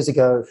 15 years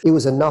ago, it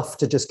was enough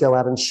to just go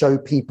out and show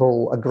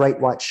people a great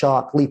white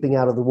shark leaping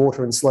out of the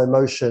water in slow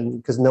motion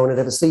because no one had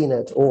ever seen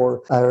it,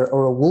 or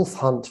a wolf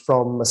hunt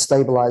from a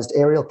stabilized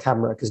aerial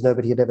camera because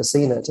nobody had ever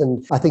seen it.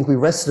 And I think we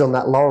rested on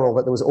that laurel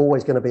that there was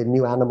always going to be a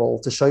new animal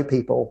to show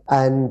people.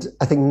 And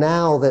I think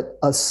now that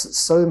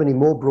so many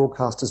more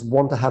broadcasters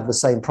want to have the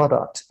same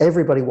product,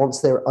 everybody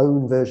wants their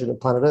own version of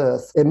Planet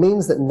Earth. It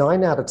means that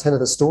 9 out of 10 of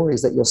the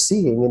stories that you're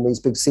seeing in these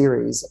big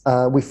series,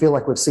 we feel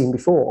like we've seen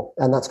before.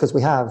 And that's because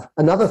we have.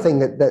 Another thing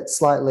that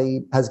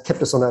slightly has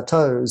kept us on our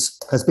toes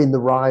has been the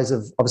rise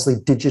of, obviously,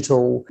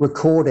 digital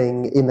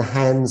recording in the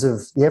hands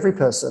of the every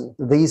person.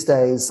 These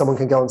days, someone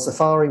can go on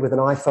Safari with an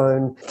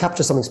iPhone,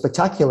 capture something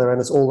spectacular, and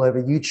it's all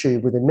over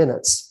YouTube within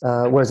minutes.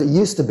 Whereas it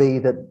used to be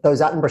that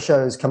those Attenborough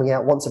shows coming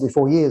out once every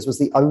 4 years was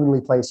the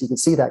only place you could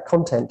see that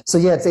content. So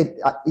yeah,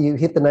 you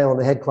hit the nail on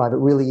the head, Clive. It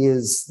really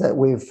is that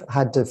we've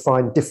had to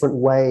find different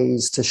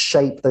ways to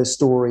shape those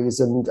stories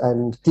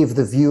and give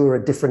the viewer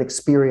a different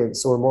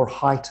experience or a more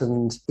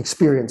heightened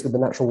experience with the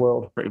natural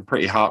world.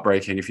 Pretty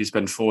heartbreaking if you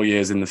spend 4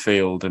 years in the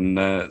field and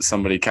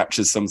somebody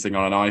captures something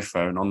on an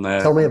iPhone on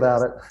their Tell me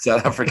about it.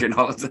 South African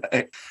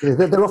holiday. Yeah,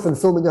 they're often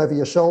filming over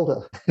your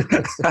shoulder.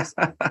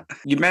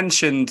 You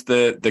mentioned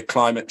the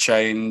climate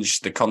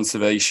change, the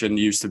conservation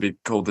used to be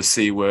called the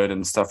C word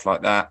and stuff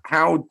like that.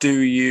 How do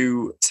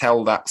you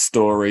tell that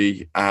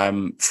story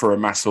for a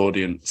mass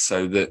audience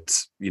so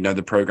that,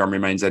 the program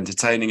remains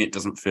entertaining? It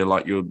doesn't feel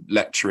like you're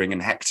lecturing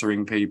and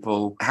hectoring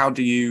people. How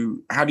do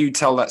you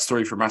tell that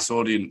story for a mass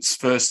audience,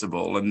 first of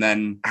all? And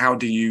then how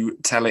do you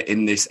tell it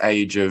in this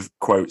age of,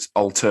 quote,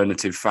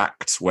 alternative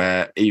facts,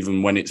 where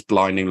even when it's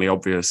blindingly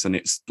obvious and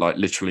it's like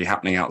literally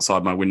happening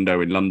outside my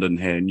window in London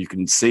here and you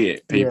can see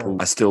it, people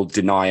are still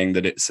denying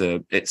that it's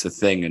a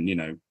thing, and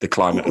the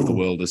climate of the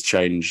world has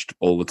changed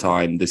all the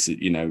time. This is,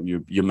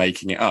 you're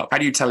making it up. How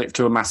do you tell it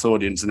to a mass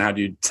audience, and how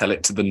do you tell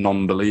it to the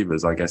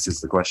non-believers, I guess is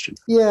the question.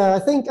 Yeah, I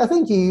think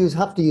you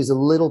have to use a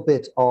little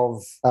bit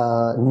of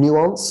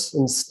nuance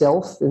and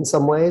stealth in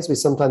some ways. We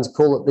sometimes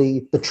call it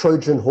the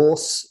Trojan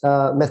horse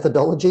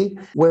methodology,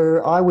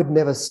 where I would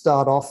never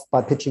start off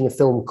by pitching a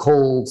film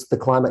called The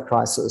Climate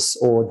Crisis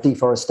or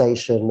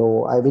Deforestation,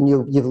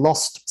 you've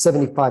lost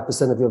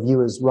 75% of your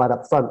viewers right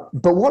up front.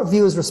 But what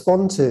viewers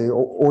respond to,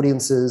 or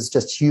audiences,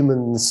 just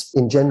humans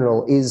in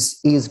general,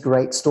 is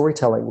great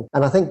storytelling.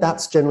 And I think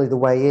that's generally the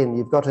way in.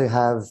 You've got to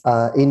have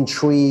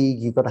intrigue,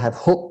 you've got to have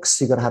hooks,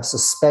 you've got to have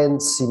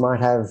suspense, you might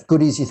have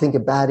goodies you think are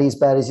baddies,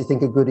 baddies you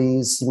think are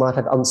goodies, you might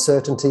have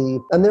uncertainty.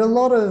 And there are a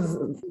lot of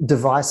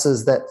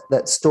devices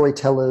that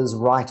storytellers,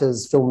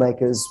 writers,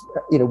 filmmakers,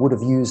 would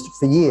have used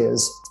for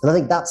years. And I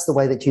think that's the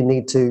way that you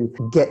need to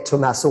get to a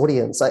mass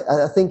audience.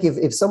 I think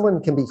if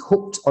someone can be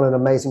hooked on an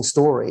amazing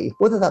story,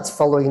 whether that's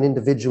following an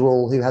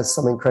individual who has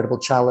some incredible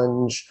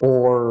challenge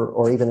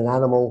or even an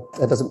animal,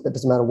 it doesn't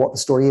matter what the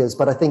story is.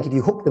 But I think if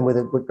you hook them with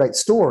a great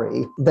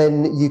story,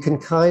 then you can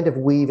kind of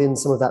weave in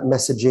some of that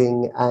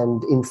messaging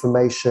and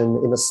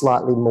information in a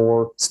slightly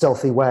more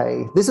stealthy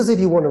way. This is if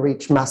you want to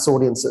reach mass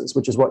audiences,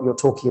 which is what you're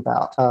talking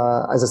about.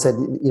 As I said,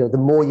 the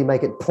more you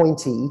make it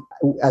pointy,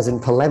 as in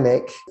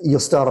polemic, you'll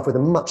start off with a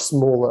much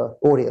smaller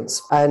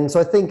audience. And so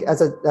I think,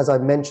 as I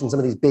mentioned, some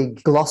of these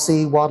big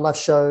glossy wildlife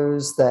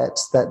shows that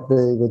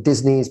the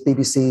Disneys,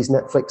 BBCs,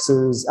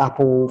 Netflixes,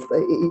 Apple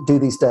do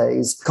these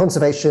days,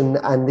 conservation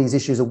and these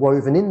issues are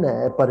woven in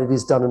there, but it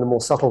is done in a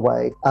more subtle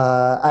way.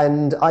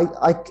 And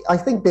I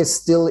think there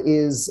still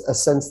is a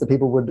sense that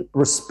people would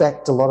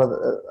respect a lot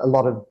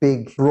of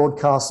big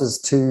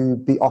broadcasters to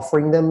be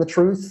offering them the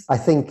truth. I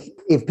think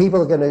if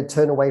people are going to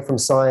turn away from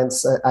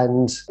science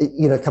and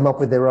come up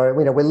with their own,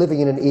 we're living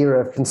in an era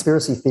of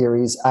conspiracy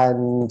theories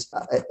and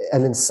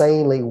an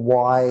insanely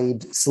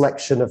wide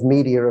selection of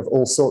media of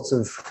all sorts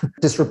of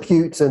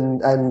disrepute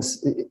and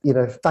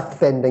fact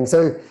bending.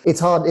 So it's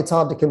hard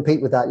to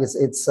compete with that.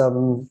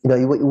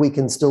 We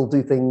can still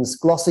do things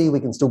glossy. We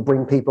can still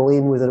bring people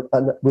in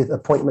with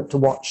appointment to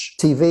watch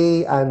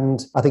TV.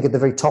 And I think at the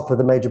very top of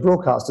the major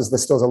broadcasters, there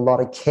still is a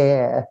lot of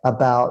care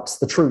about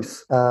the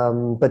truth.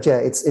 But yeah,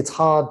 it's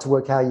hard to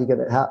work how you're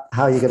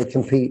going to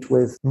compete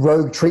with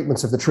rogue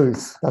treatments of the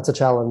truth. That's a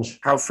challenge.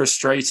 How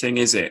frustrating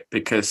is it?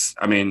 Because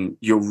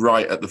you're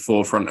right at the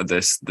forefront of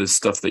this. The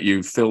stuff that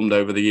you've filmed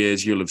over the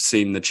years, you'll have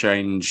seen the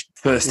change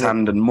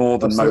firsthand and more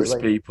than most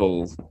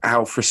people.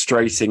 How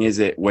frustrating is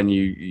it when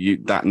you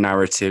that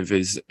narrative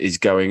is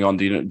going on?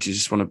 Do you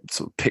just want to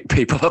sort of pick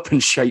people up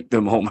and shake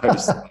them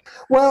almost?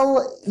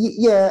 Well,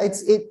 yeah,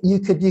 you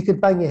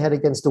could bang your head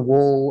against a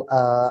wall.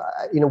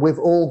 We've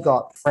all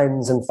got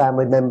friends and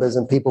family members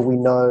and people we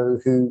know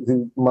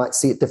who might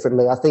see it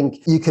differently. I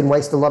think you can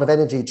waste a lot of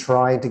energy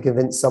trying to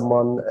convince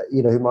someone,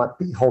 who might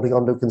be holding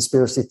on to a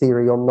conspiracy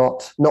theory or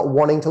not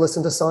wanting to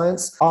listen to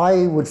science.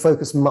 I would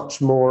focus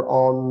much more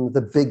on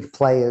the big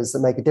players that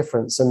make a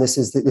difference, and this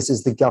is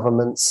the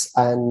governments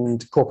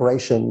and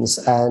corporations.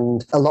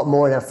 And a lot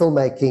more in our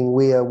filmmaking,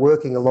 we are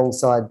working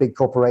alongside big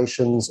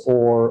corporations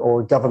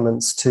or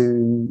governments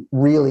to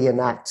really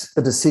enact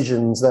the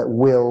decisions that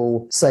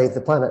will save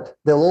the planet.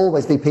 There'll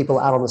always be people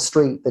out on the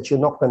street that you're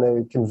not going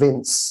to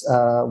convince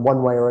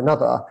one way or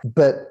another,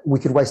 but we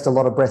could waste a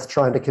lot of breath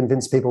trying to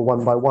convince people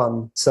one by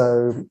one.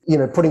 So,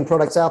 putting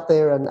products out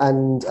there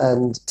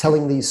and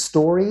telling these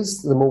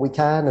stories the more we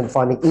can, and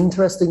finding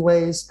interesting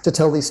ways to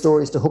tell these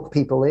stories to hook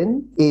people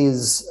in,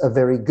 is a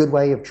very good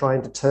way of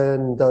trying to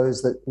turn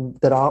those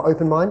that are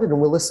open-minded and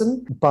will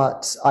listen.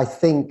 But I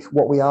think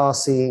what we are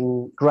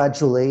seeing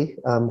gradually,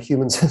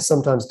 humans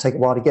sometimes take a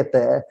while to get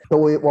there, but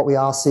what we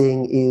are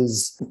seeing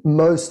is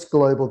most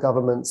global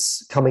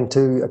governments coming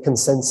to a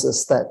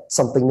consensus that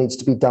something needs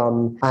to be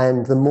done.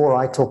 And the more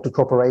I talk to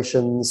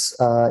corporations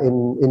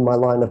in my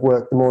line of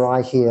work, the more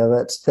I hear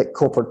that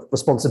corporate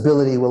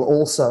responsibility will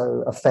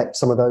also affect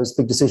some of those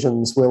big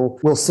decisions.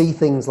 We'll see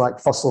things like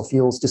fossil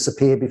fuels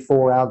disappear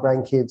before our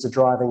grandkids are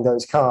driving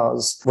those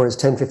cars, whereas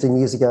 10, 15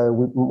 years ago,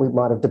 we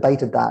might have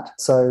debated that.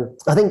 So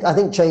I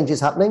think change is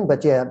happening,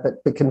 but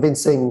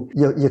convincing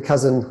your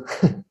cousin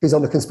who's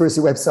on the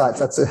conspiracy websites,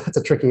 that's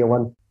a trickier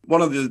one.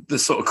 One of the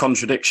sort of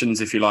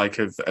contradictions, if you like,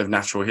 of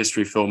natural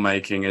history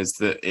filmmaking is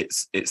that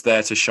it's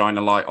there to shine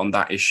a light on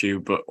that issue,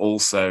 but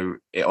also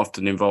it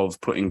often involves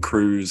putting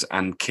crews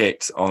and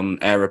kit on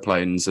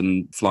aeroplanes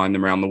and flying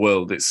them around the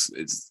world. It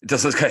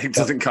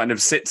doesn't kind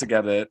of sit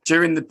together.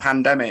 During the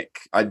pandemic,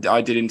 I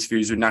did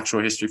interviews with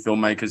natural history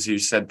filmmakers who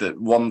said that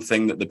one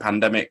thing that the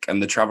pandemic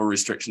and the travel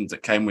restrictions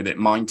that came with it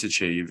might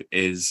achieve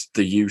is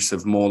the use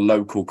of more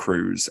local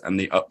crews and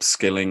the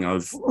upskilling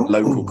of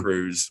local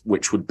crews,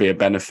 which would be a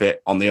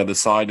benefit on the other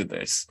side of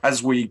this.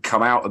 As we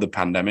come out of the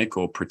pandemic,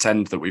 or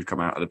pretend that we've come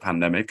out of the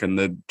pandemic, and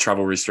the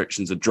travel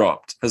restrictions are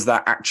dropped, has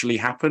that actually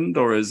happened,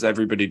 or has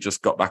everybody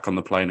just got back on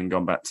the plane and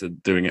gone back to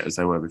doing it as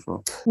they were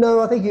before? No,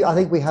 I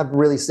think we have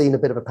really seen a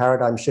bit of a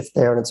paradigm shift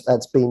there, and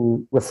it's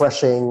been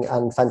refreshing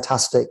and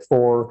fantastic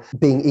for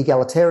being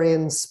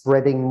egalitarian,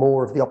 spreading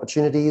more of the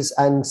opportunities.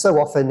 And so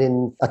often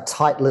in a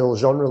tight little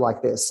genre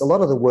like this, a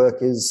lot of the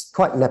work is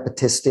quite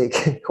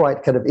nepotistic,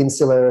 quite kind of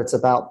insular. It's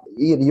about,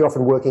 you're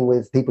often working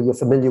with people you're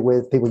familiar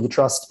with, people you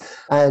trust,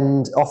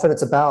 and often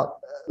it's about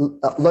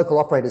local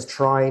operators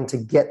trying to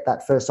get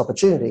that first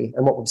opportunity.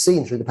 And what we've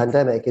seen through the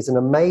pandemic is an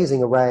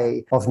amazing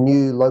array of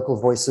new local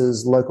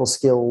voices, local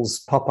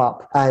skills pop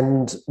up.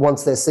 And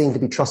once they're seen to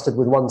be trusted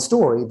with one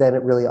story, then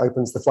it really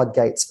opens the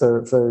floodgates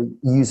for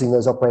using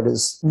those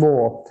operators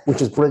more,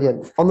 which is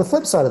brilliant. On the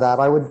flip side of that,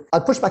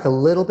 I'd push back a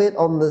little bit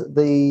on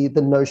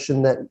the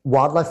notion that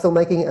wildlife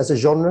filmmaking as a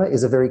genre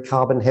is a very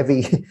carbon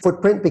heavy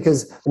footprint,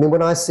 because I mean,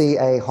 when I see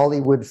a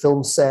Hollywood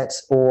film set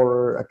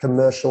or a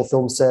commercial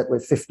film set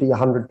with 50,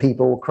 100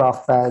 people,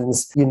 craft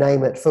fans, you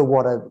name it, for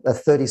what, a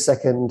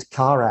 30-second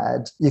car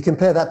ad. You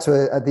compare that to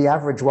the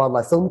average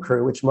wildlife film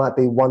crew, which might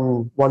be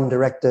one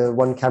director,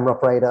 one camera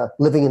operator,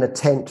 living in a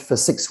tent for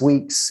 6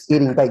 weeks,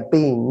 eating baked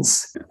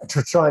beans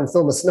to try and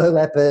film a snow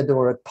leopard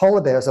or a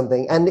polar bear or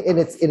something. And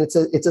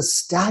it's a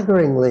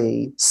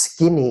staggeringly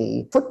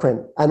skinny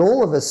footprint. And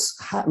all of us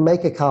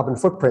make a carbon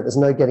footprint. There's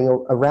no getting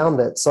around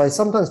it. So I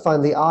sometimes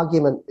find the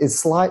argument is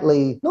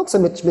slightly, not so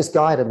much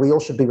misguided. We all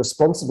should be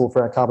responsible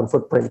for our carbon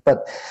footprint.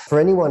 But for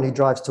anyone who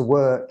drives to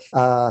work,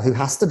 who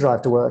has to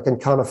drive to work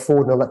and can't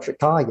afford an electric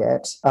car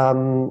yet,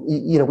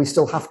 we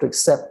still have to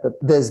accept that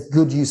there's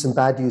good use and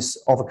bad use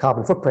of a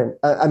carbon footprint.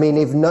 I mean,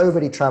 if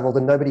nobody traveled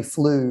and nobody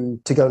flew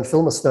to go and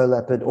film a snow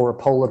leopard or a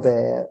polar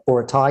bear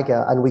or a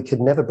tiger, and we could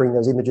never bring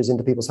those images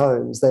into people's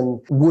homes, then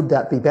would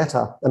that be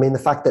better? I mean, the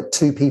fact that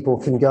 2 people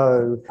can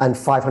go and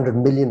 500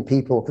 million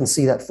people can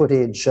see that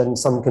footage and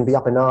some can be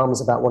up in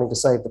arms about wanting to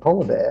save the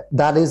polar bear,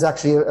 that is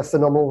actually a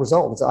phenomenal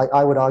result.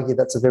 I would argue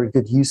that's a very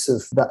good use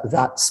of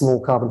that small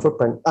carbon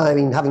footprint. I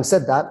mean, having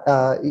said that,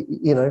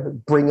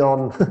 bring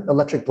on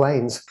electric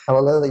planes.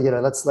 Hallelujah!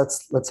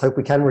 Let's hope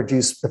we can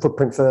reduce the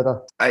footprint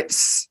further.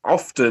 It's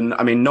often,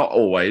 I mean, not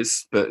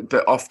always, but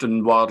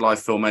often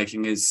wildlife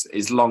filmmaking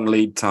is long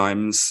lead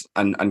times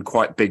and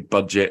quite big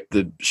budget.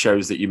 The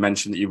shows that you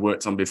mentioned that you've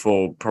worked on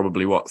before,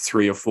 probably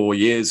 3 or 4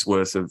 years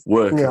worth of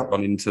work have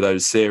gone into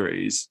those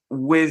series.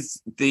 With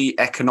the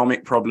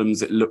economic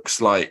problems it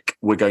looks like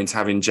we're going to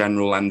have in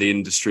general, and the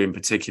industry in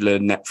particular,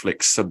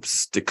 Netflix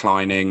subs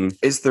declining,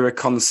 is there a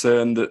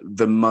concern that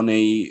the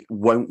money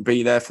won't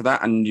be there for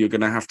that, and you're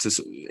going to have to,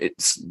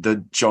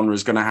 the genre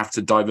is going to have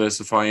to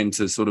diversify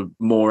into sort of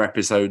more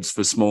episodes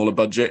for smaller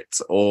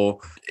budgets? Or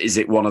is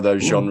it one of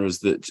those genres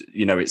that,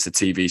 it's a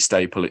TV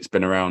staple, it's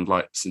been around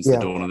like since the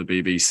dawn of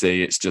the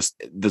BBC, it's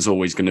just, there's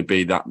always going to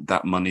be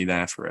that money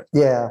there for it?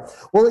 Yeah,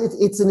 well,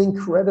 it's an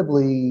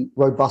incredibly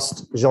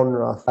robust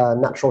genre,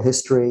 natural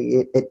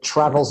history. It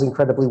travels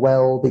incredibly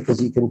well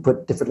because you can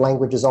put different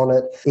languages on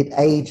it. It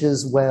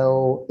ages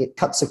well. It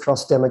cuts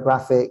across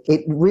demographic.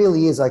 It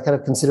really is, I kind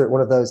of consider it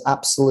one of those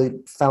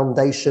absolute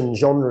foundation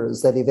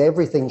genres that if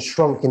everything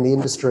shrunk in the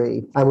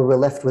industry and we were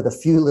left with a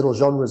few little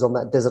genres on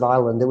that desert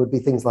island, there would be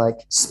things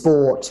like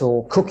sport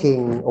or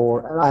cooking,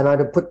 and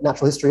I'd put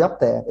natural history up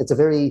there. It's a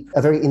very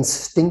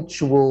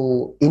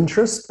instinctual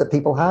interest that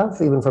people have,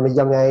 even from a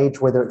young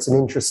age, whether it's an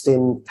interest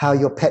in how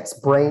your pet's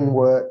brain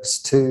works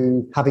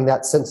to having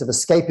that sense of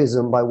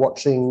escapism by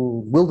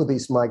watching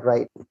wildebeest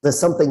migrate. There's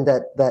something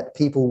that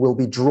people will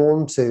be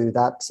drawn to,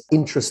 that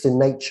interest in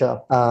nature,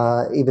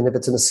 even if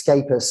it's an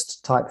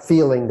escapist type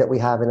feeling that we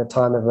have in a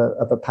time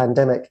of a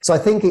pandemic. So I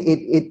think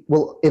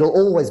it'll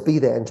always be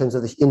there in terms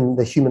of in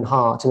the human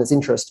heart and its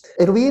interest.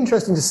 It'll be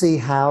interesting to see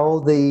how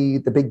the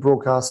big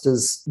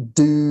broadcasters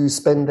do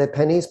spend their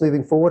pennies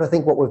moving forward. I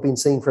think what we've been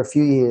seeing for a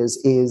few years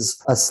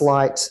is a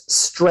slight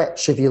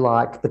stretch, if you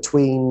like,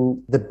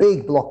 between the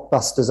big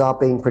blockbusters are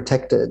being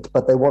protected,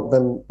 but they want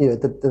them,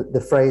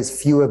 the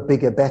phrase fewer,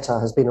 bigger, better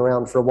has been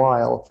around for a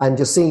while. And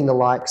you're seeing the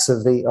likes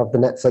of the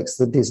Netflix,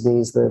 the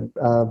Disneys, the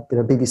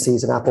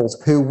BBCs and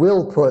Apples, who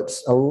will put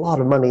a lot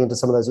of money into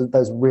some of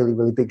those really,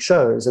 really big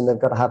shows, and they've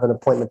got to have an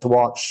appointment to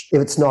watch.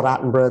 If it's not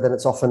Attenborough, then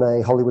it's often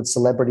a Hollywood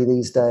celebrity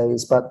these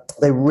days, but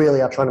they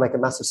really are trying to make a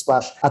massive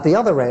splash. At the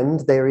other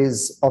end, there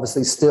is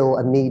obviously still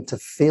a need to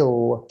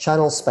fill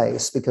channel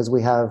space because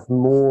we have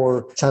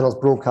more channels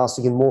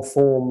broadcasting in more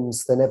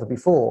forms than ever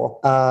before.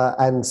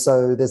 And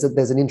so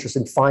there's an interest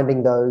in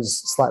finding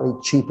those slightly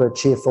cheaper,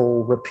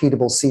 cheerful,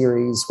 repeatable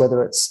series,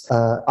 whether it's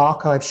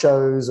archive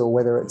shows or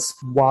whether it's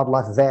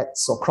wildlife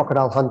vets or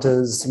crocodile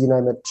hunters, you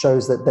name it,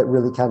 shows that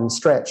really can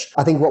stretch.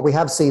 I think what we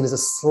have seen is a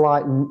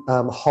slight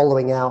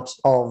hollowing out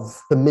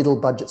of the middle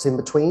budgets in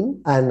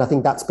between. And I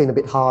think that's been a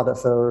bit harder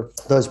for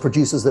those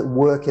producers that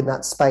work in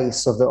that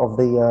space of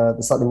the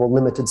slightly more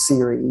limited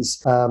series.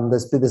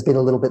 There's been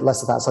a little bit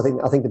less of that. So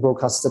I think the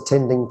broadcasters are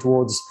tending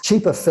towards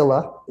cheaper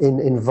filler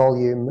in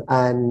volume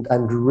and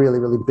really,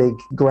 really big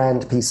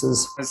grand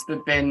pieces. Has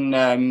there been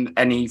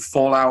any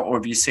fallout, or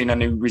have you seen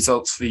any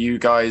results for you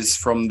guys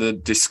from the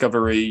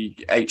Discovery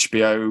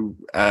HBO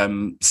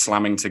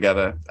slamming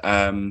together?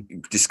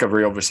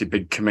 Discovery, obviously,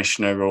 big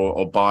commissioner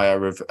or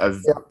buyer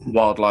of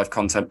wildlife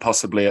content,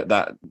 possibly at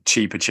that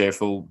cheaper,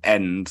 cheerful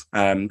end.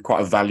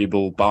 Quite a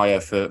valuable buyer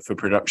for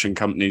production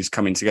companies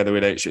coming together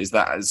with HBO. Is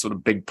that a sort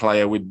of big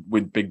player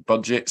with big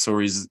budgets,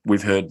 or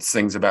we've heard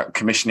things about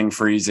commissioning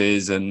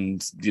freezes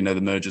and the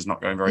merger's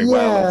not going very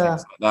well and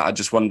things like that? I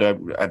just wonder,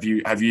 have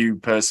you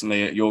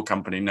personally at your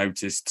company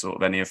noticed sort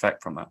of any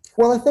effect from that?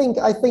 Well, I think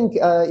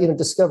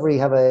Discovery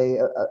have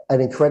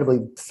an incredibly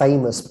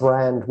famous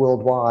brand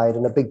worldwide,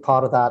 and a big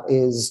part of that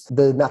is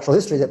the natural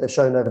history that they've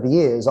shown over the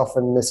years.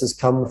 Often this has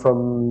come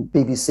from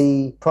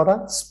BBC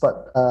products,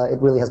 but it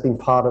really has been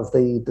part of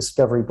the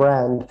Discovery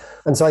brand.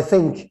 And so I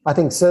think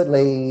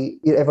certainly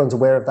everyone's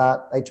aware of that.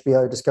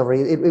 HBO,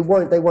 Discovery, they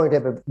won't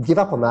ever give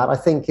up on that. I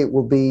think it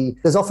will be,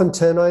 there's often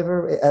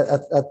turnover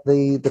at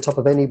the top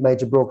of any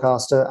major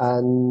broadcaster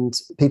and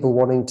people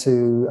wanting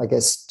to, I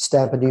guess,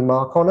 stamp a new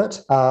mark on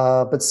it.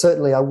 But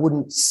certainly I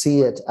wouldn't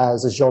see it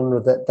as a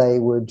genre that they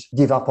would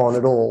give up on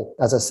at all.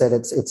 As I said,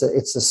 it's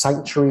a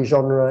sanctuary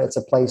genre. It's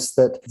a place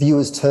that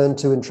viewers turn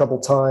to in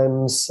troubled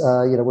times.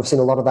 We've seen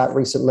a lot of that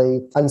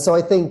recently. And so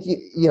I think,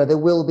 there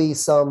will be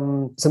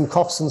some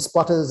coughs and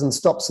splutters and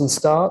stops and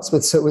starts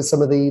with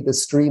some of the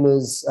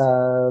streamers,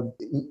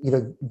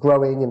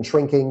 growing and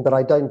shrinking. But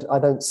I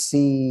don't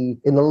see,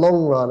 in the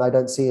long run, I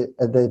don't see it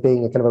there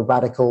being a kind of a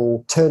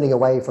radical turning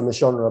away from the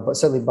genre. But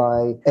certainly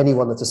by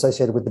anyone that's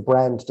associated with the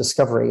brand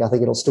Discovery, I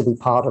think it'll still be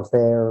part of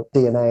their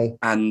DNA.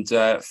 And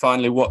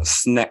finally,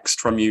 what's next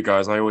from you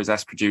guys? I always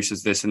ask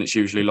producers this, and it's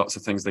usually lots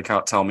of things they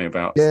can't tell me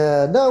about.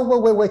 Yeah, no,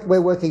 well,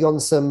 we're working on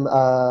some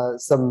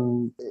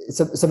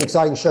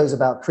exciting shows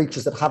about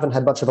creatures that haven't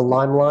had much of a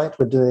limelight.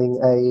 We're doing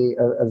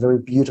a very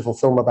beautiful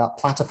film about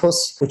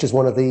platypus, which is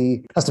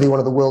has to be one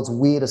of the world's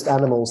weirdest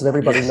animals that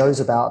everybody knows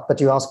about.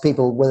 But you ask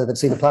people whether they've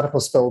seen a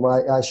platypus film,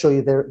 I assure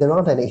you there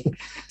aren't any.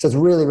 So it's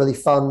really, really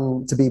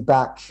fun to be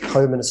back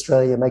home in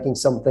Australia making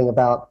something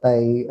about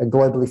a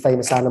globally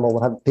famous animal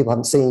that people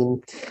haven't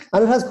seen.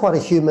 And it has quite a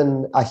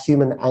human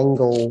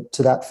angle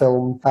to that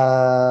film.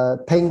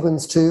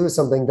 Penguins too is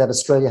something that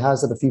Australia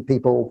has that a few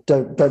people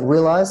don't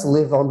realise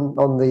live on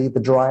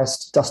the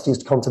driest,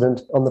 dustiest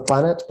continent on the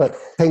planet. But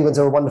penguins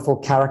are a wonderful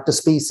character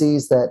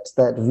species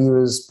that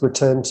viewers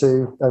return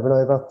to over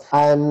and over.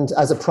 And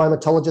as a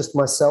primatologist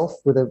myself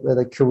with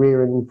a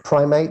career in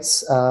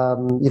primates,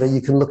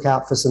 you can look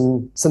out for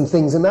some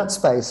things in that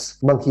space,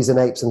 monkeys and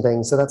apes and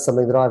things. So that's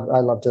something that I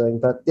love doing.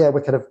 But yeah,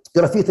 we're kind of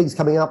got a few things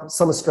coming up,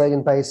 some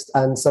Australian based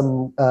and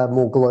some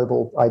more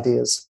global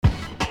ideas.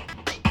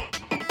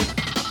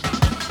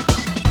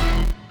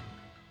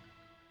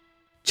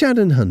 Chad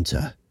and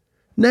Hunter.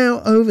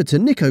 Now over to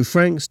Nico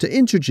Franks to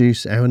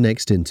introduce our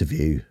next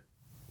interview.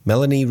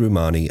 Melanie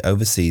Rumani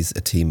oversees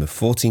a team of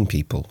 14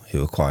 people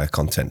who acquire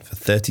content for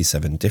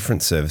 37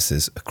 different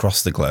services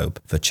across the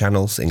globe for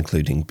channels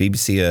including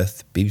BBC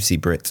Earth,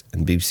 BBC Brit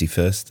and BBC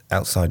First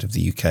outside of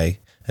the UK,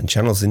 and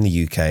channels in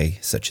the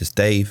UK such as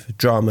Dave,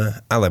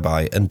 Drama,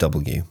 Alibi and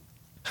W.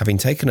 Having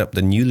taken up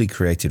the newly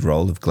created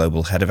role of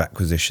Global Head of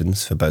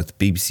Acquisitions for both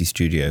BBC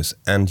Studios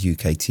and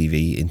UK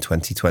TV in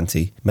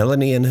 2020,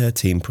 Melanie and her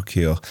team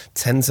procure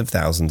tens of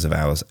thousands of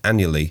hours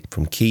annually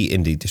from key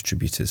indie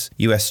distributors,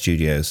 US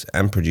studios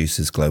and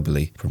producers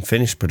globally, from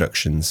finished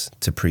productions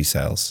to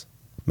pre-sales.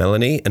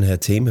 Melanie and her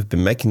team have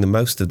been making the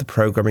most of the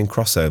programming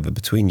crossover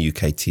between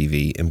UK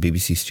TV and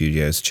BBC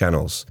Studios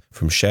channels,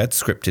 from shared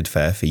scripted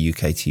fare for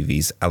UK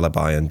TV's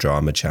Alibi and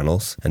Drama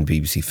channels and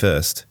BBC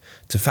First,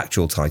 to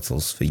factual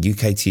titles for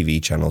UK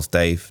TV channels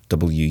Dave,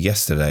 W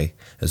Yesterday,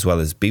 as well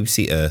as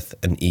BBC Earth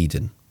and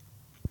Eden.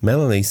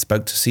 Melanie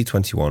spoke to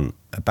C21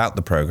 about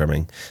the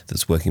programming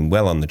that's working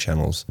well on the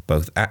channels,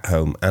 both at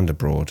home and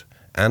abroad,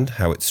 and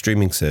how its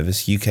streaming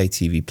service UK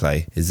TV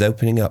Play is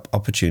opening up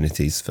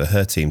opportunities for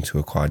her team to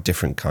acquire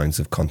different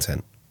kinds of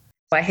content.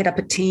 I head up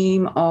a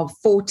team of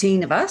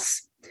 14 of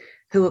us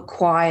who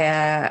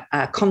acquire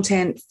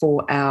content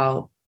for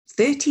our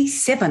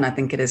 37, I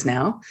think it is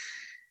now,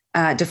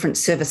 different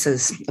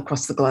services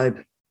across the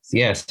globe.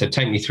 Yeah, so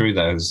take me through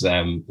those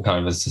kind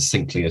of as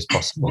succinctly as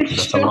possible, because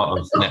that's a lot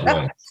of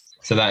networks.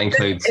 So that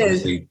includes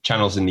obviously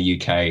channels in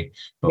the UK,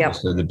 but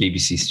also the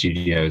BBC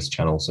Studios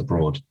channels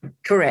abroad.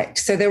 Correct.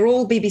 So they're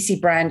all BBC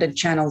branded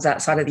channels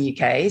outside of the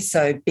UK.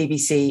 So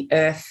BBC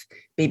Earth,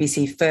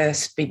 BBC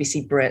First,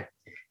 BBC Brit,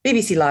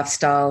 BBC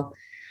Lifestyle,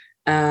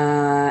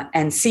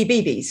 and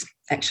CBeebies,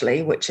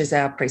 actually, which is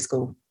our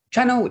preschool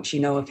channel, which you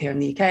know of here in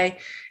the UK.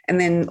 And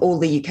then all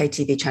the UK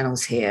TV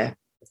channels here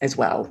as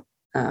well.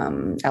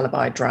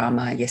 Alibi,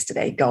 Drama,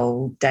 Yesterday,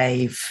 Gold,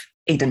 Dave,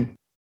 Eden.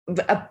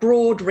 A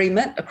broad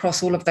remit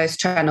across all of those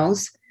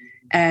channels.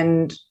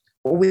 And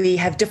we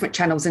have different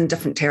channels in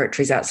different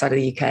territories outside of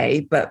the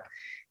UK, but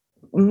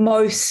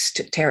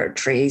most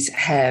territories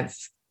have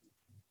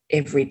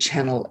every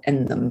channel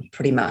in them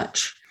pretty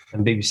much.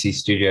 And BBC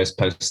Studios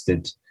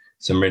posted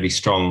some really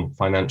strong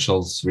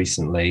financials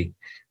recently,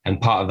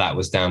 and part of that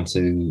was down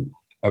to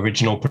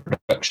original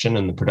production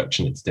and the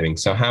production it's doing.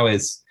 So how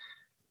is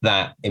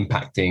that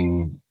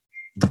impacting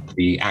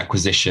the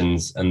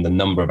acquisitions and the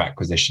number of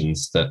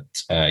acquisitions that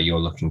you're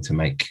looking to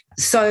make?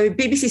 So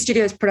BBC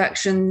Studios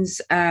Productions,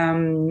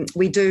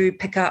 we do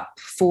pick up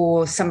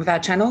for some of our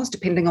channels,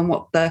 depending on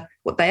what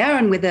they are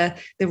and whether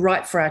they're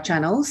right for our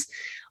channels.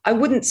 I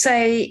wouldn't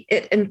say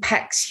it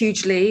impacts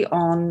hugely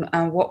on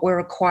what we're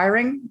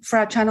acquiring for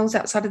our channels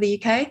outside of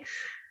the UK.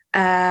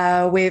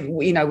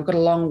 We've got a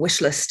long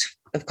wish list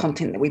of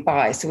content that we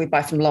buy. So we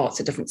buy from lots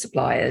of different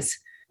suppliers,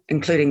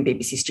 including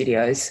BBC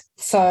Studios.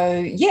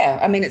 So, yeah,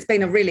 I mean, it's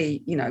been a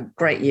really,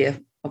 great year,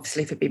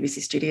 obviously, for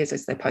BBC Studios,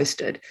 as they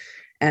posted.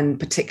 And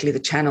particularly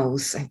the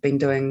channels have been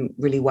doing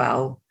really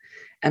well.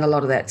 And a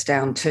lot of that's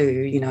down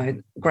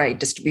to, great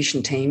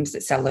distribution teams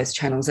that sell those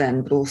channels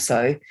in, but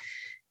also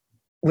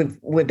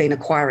we've been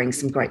acquiring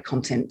some great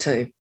content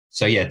too.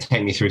 So, yeah,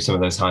 take me through some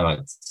of those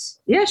highlights.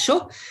 Yeah,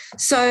 sure.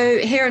 So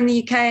here in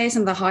the UK,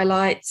 some of the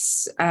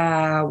highlights,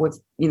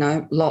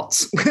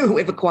 lots.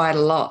 We've acquired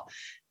a lot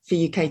for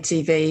UK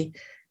TV.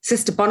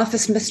 Sister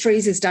Boniface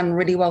Mysteries has done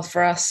really well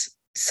for us.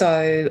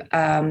 So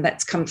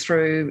that's come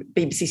through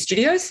BBC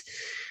Studios.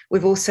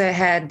 We've also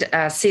had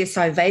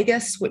CSI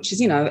Vegas, which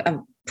is, a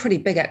pretty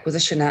big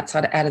acquisition out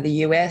of the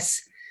US.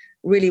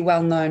 Really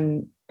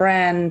well-known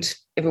brand.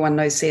 Everyone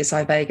knows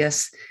CSI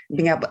Vegas.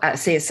 Being able at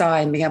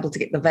CSI and being able to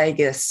get the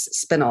Vegas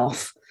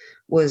spin-off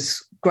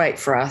was great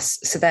for us.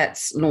 So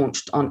that's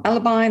launched on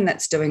Alibi, and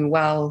that's doing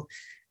well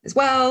as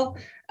well.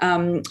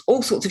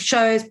 All sorts of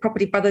shows,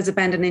 Property Brothers,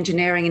 Abandoned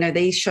Engineering,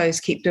 these shows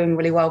keep doing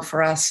really well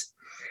for us.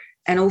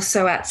 And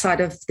also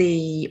outside of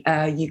the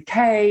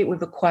UK,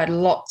 we've acquired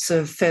lots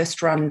of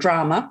first-run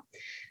drama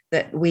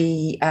that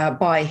we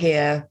buy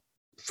here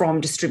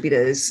from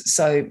distributors.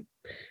 So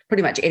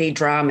pretty much any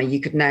drama you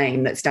could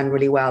name that's done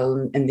really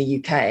well in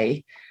the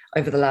UK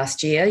over the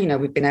last year,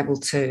 we've been able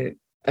to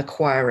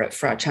acquire it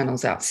for our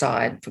channels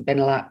outside, for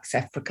Benelux,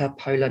 Africa,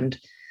 Poland.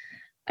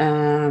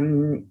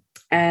 And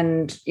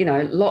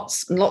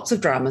lots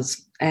of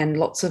dramas and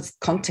lots of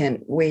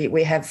content.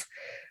 We have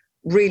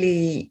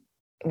great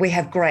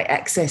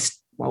access.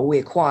 Well, we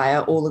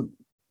acquire all the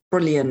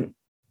brilliant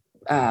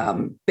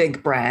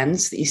big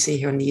brands that you see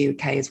here in the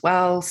UK as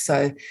well.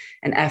 So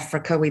in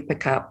Africa, we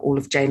pick up all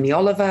of Jamie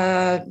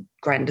Oliver,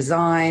 Grand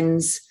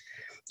Designs.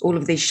 All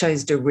of these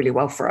shows do really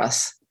well for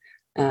us,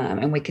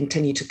 and we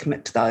continue to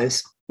commit to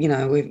those.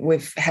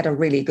 We've had a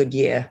really good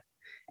year.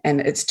 And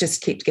it's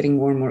just keeps getting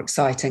more and more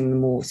exciting. The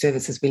more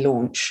services we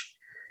launch,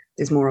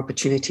 there's more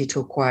opportunity to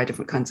acquire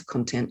different kinds of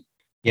content.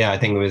 Yeah, I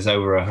think there was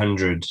over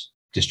 100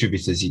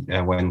 distributors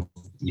when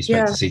you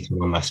spoke to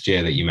C21 last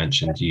year that you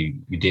mentioned you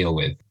deal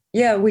with.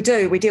 Yeah, we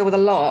do. We deal with a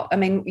lot. I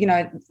mean,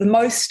 the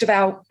most of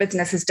our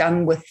business is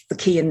done with the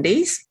key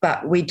indies,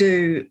 but we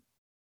do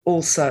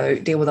also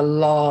deal with a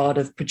lot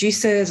of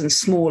producers and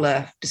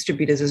smaller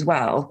distributors as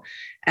well.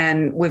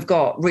 And we've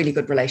got really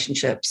good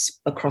relationships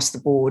across the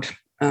board.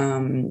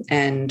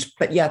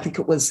 I think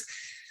it was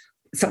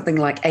something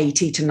like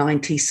 80 to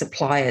 90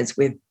 suppliers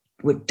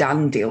we've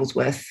done deals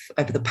with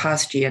over the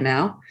past year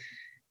now.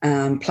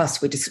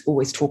 Plus, we're just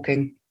always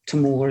talking to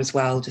more as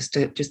well, just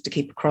to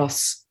keep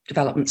across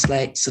development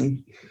slates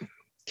and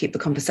keep the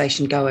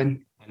conversation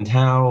going. And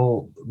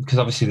how, because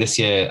obviously this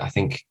year, I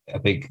think a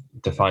big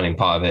defining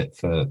part of it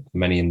for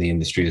many in the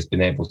industry has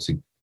been able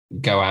to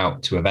go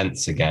out to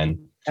events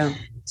again. Yeah.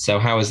 So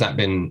how has that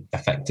been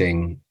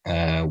affecting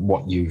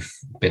what you've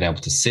been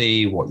able to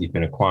see, what you've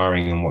been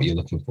acquiring and what you're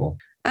looking for?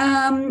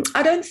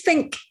 I don't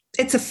think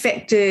it's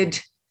affected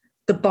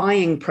the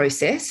buying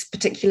process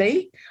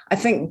particularly. I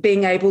think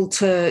being able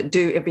to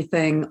do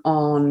everything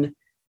on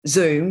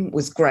Zoom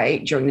was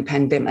great during the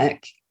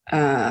pandemic.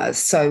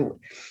 So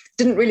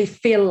didn't really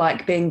feel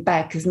like being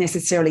back has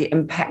necessarily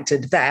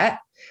impacted that.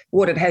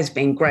 What it has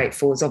been great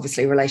for is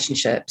obviously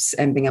relationships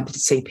and being able to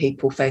see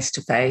people face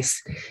to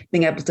face,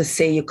 being able to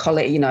see your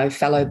colleague,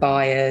 fellow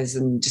buyers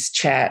and just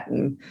chat.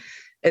 And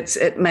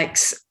it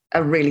makes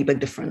a really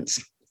big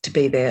difference to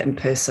be there in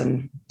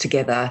person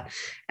together.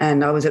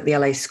 And I was at the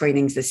LA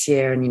screenings this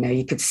year and,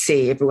 you could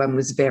see everyone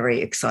was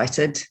very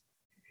excited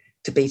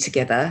to be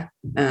together.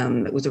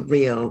 There was a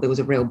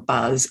real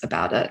buzz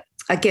about it.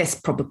 I guess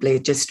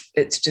probably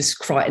it's just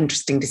quite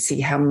interesting to see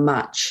how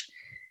much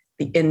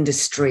the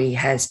industry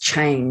has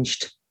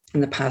changed in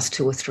the past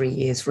 2 or 3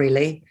 years,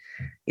 really.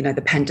 You know,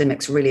 the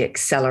pandemic's really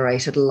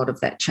accelerated a lot of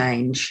that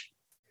change.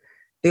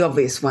 The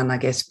obvious one, I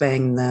guess,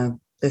 being the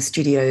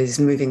studios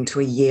moving to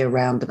a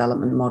year-round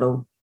development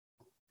model.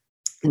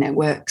 And it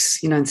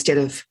works, you know, instead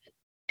of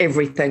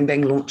everything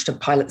being launched a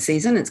pilot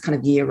season, it's kind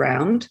of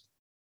year-round.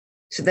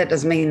 So that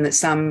does mean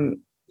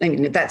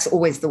that that's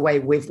always the way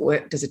we've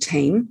worked as a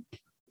team.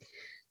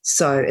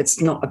 So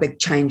it's not a big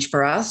change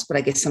for us, but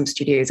I guess some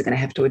studios are going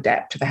to have to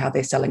adapt to how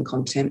they're selling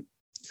content.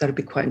 So it'll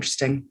be quite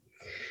interesting.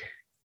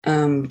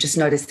 Just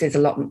noticed there's a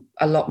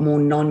lot more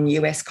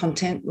non-US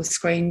content was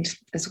screened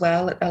as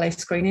well at LA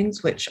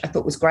screenings, which I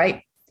thought was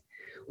great.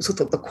 Also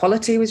thought the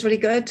quality was really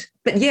good.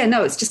 But yeah,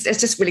 no, it's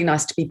just really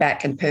nice to be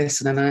back in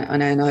person.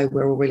 And I know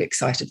we're all really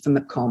excited for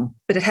MIPCOM,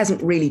 but it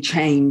hasn't really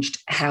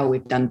changed how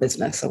we've done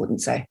business, I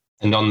wouldn't say.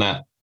 And on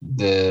that,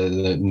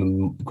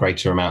 the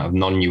greater amount of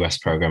non-US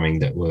programming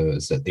that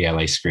was at the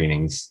LA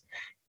screenings,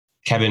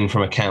 Kevin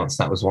from Accounts,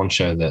 that was one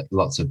show that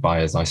lots of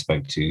buyers I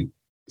spoke to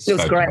spoke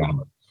it was great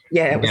about.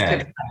 Yeah, it was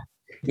good.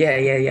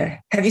 Yeah.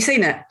 Have you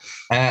seen it?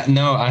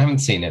 No, I haven't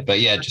seen it, but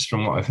yeah, just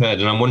from what I've heard.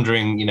 And I'm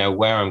wondering, you know,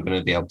 where I'm going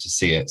to be able to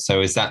see it.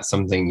 So is that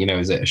something, you know,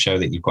 is it a show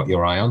that you've got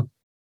your eye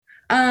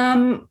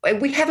on?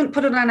 We haven't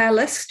put it on our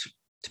list,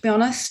 to be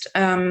honest.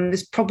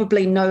 There's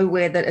probably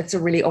nowhere that it's a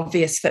really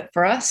obvious fit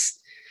for us.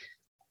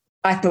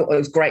 I thought it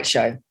was a great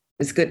show.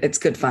 It's good. It's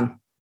good fun.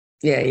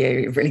 Yeah,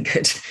 really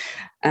good.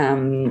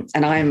 And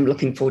I'm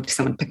looking forward to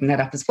someone picking that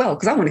up as well,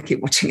 because I want to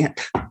keep watching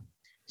it.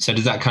 So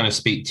does that kind of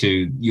speak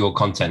to your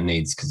content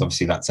needs? Because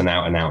obviously that's an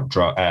out and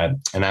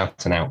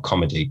out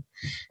comedy.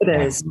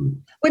 It is.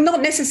 We're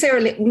not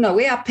necessarily. No,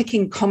 we are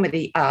picking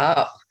comedy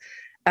up.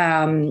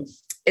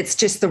 It's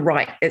just the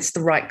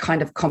right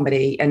kind of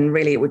comedy, and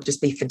really it would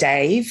just be for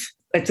Dave.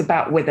 It's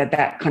about whether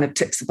that kind of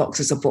ticks the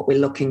boxes of what we're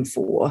looking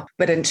for.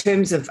 But in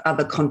terms of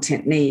other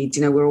content needs,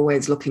 you know, we're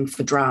always looking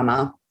for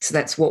drama. So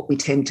that's what we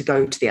tend to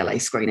go to the LA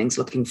screenings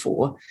looking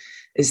for,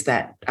 is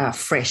that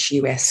fresh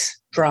US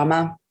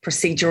drama,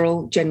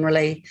 procedural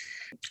generally,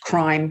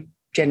 crime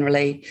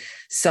generally.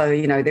 So,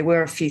 you know, there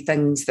were a few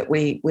things that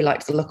we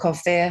liked the look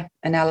of there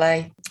in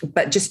LA,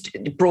 but just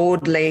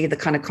broadly the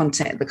kind of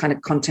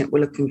content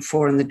we're looking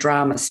for in the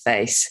drama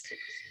space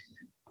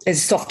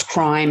is soft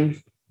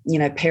crime, you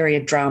know,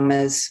 period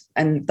dramas,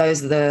 and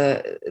those are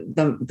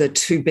the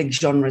two big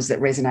genres that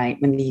resonate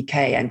in the UK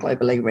and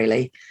globally,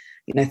 really.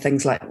 You know,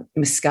 things like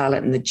Miss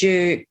Scarlet and the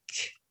Duke,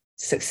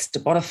 Sister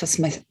Boniface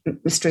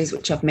Mysteries,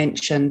 which I've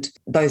mentioned.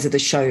 Those are the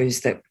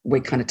shows that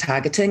we're kind of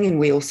targeting, and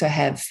we also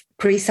have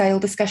pre-sale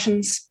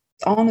discussions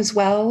on as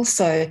well.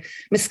 So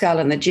Miss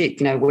Scarlet and the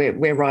Duke, you know,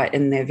 we're right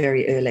in there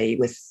very early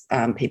with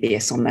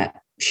PBS on that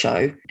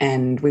show,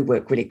 and we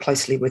work really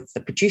closely with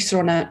the producer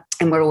on it,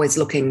 and we're always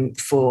looking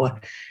for,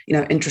 you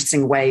know,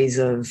 interesting ways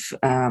of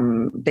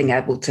being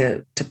able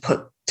to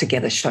put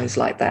together shows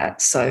like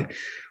that. So,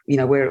 you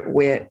know,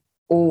 we're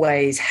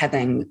always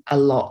having a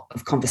lot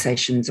of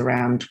conversations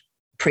around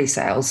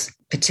pre-sales,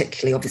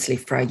 particularly obviously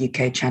for our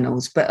UK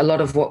channels, but a lot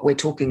of what we're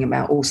talking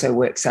about also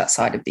works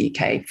outside of the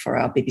UK for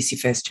our BBC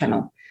First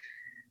channel.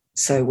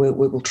 So we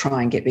will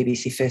try and get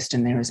BBC First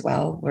in there as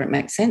well, where it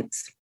makes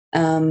sense.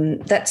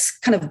 That's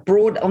kind of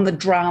broad on the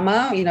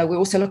drama. You know, we're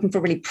also looking for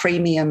really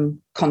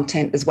premium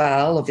content as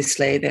well.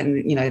 Obviously,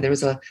 then, you know, there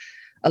is a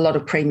lot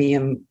of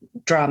premium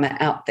drama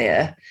out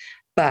there.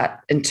 But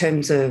in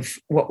terms of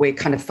what we're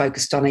kind of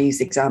focused on, I use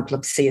the example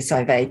of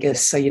CSI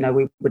Vegas. So, you know,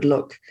 we would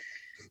look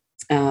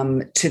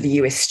to the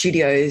US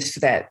studios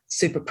for that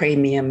super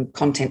premium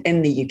content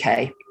in the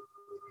UK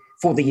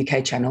for the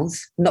UK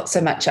channels, not so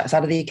much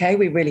outside of the UK.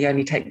 We really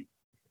only take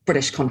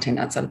British content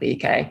outside of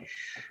the UK.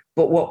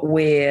 But what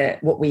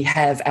we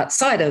have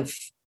outside of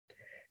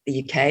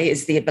the UK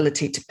is the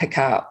ability to pick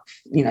up,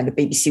 you know, the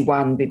BBC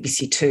One,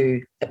 BBC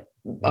Two,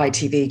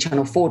 ITV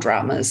Channel 4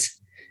 dramas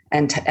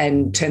and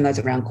turn those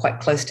around quite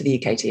close to the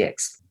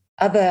UKTX.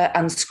 Other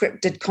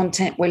unscripted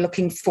content we're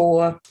looking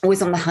for,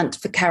 always on the hunt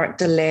for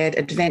character-led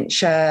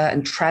adventure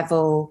and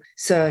travel.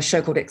 So a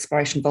show called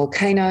Exploration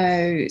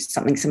Volcano,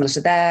 something similar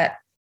to that.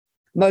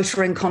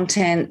 Motoring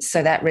content,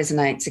 so that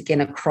resonates again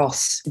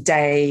across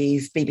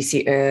Dave,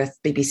 BBC Earth,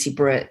 BBC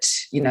Brit.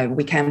 You know,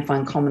 we can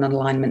find common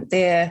alignment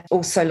there.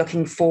 Also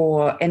looking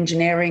for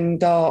engineering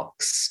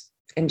docs,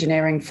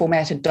 engineering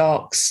formatted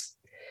docs,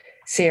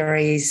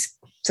 series.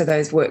 So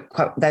those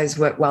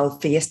work well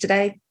for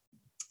Yesterday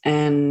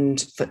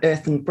and for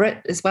Earth and Brit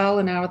as well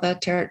in our other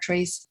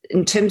territories.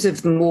 In terms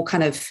of the more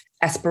kind of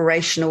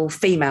aspirational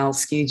female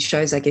skewed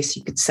shows, I guess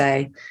you could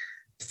say,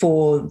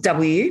 for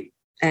W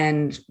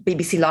and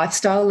BBC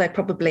Lifestyle, they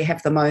probably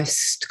have the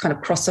most kind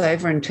of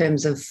crossover in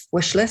terms of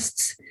wish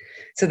lists.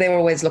 So they're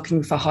always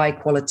looking for high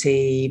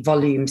quality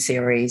volume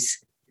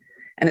series.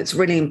 And it's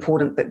really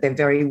important that they're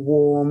very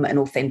warm and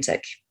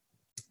authentic,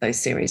 those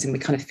series. And we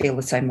kind of feel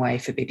the same way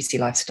for BBC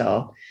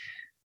Lifestyle,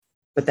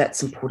 but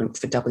that's important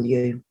for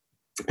W.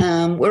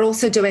 We're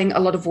also doing a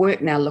lot of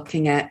work now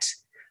looking at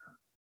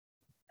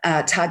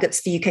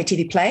targets for UK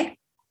TV Play.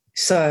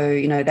 So,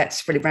 you know,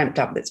 that's really ramped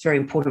up. That's very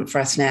important for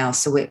us now.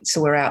 So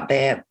we're out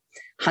there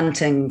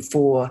hunting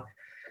for,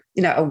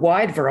 you know, a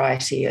wide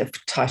variety of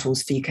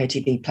titles for UK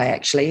TV Play,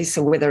 actually.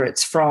 So whether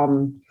it's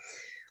from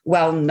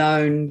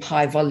well-known,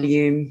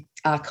 high-volume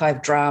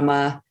archive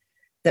drama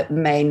that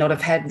may not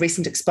have had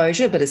recent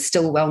exposure but is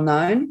still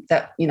well-known,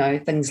 that, you know,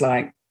 things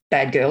like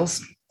Bad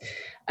Girls.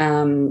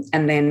 And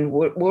then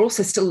we're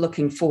also still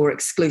looking for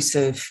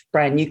exclusive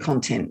brand new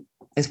content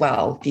as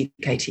well, for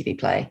UK TV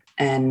Play.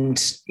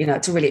 And, you know,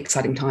 it's a really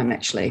exciting time,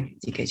 actually,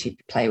 UK TV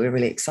Play. We're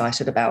really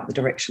excited about the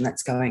direction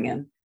that's going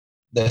in.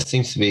 There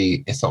seems to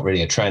be, it's not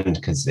really a trend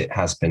because it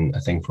has been a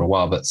thing for a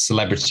while, but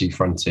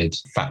celebrity-fronted,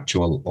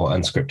 factual or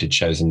unscripted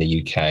shows in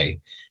the UK,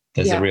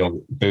 there's a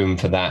real boom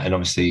for that. And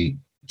obviously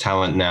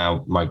talent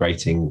now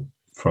migrating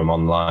from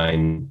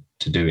online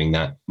to doing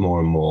that more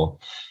and more.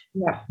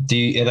 Yeah.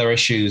 Are there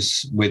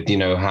issues with, you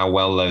know, how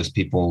well those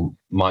people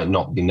might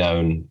not be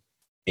known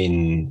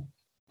in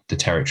the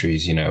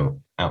territories, you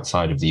know,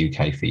 outside of the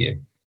UK for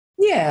you?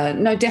 Yeah,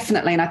 no,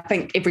 definitely. And I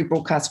think every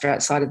broadcaster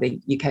outside of the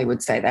UK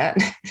would say that.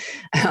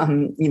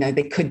 You know,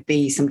 there could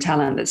be some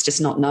talent that's just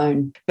not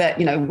known. But,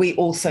 you know, we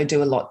also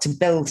do a lot to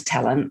build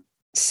talent.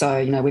 So,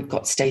 you know, we've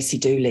got Stacey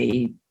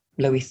Dooley,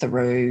 Louis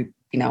Theroux,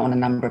 you know, on a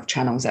number of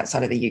channels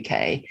outside of the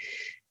UK.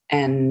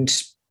 And,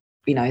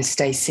 you know,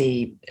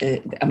 Stacey,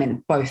 I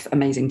mean, both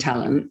amazing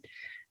talent,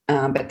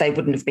 but they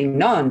wouldn't have been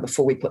known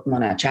before we put them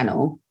on our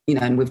channel, you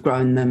know, and we've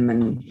grown them.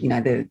 And, you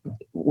know,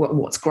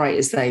 what's great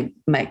is they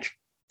make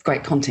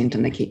great content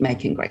and they keep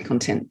making great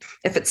content.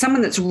 If it's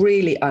someone that's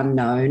really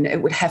unknown,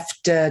 it would have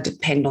to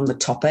depend on the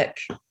topic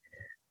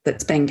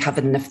that's being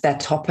covered. And if that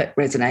topic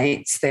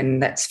resonates, then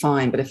that's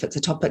fine. But if it's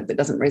a topic that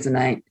doesn't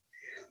resonate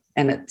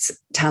and it's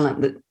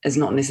talent that is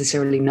not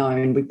necessarily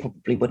known, we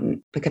probably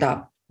wouldn't pick it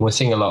up. We're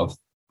seeing a lot of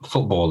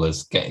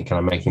footballers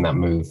making that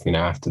move, you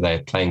know, after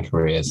their playing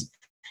careers.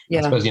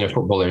 Yeah. I suppose, you know,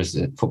 football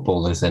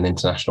is an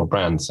international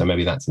brand. So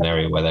maybe that's an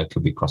area where there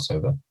could be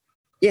crossover.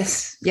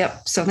 Yes.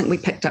 Yep. So I think we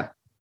picked up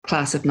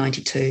Class of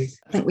 92.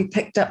 I think we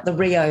picked up the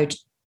Rio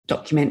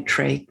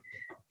documentary.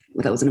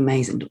 Well, that was an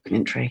amazing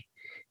documentary.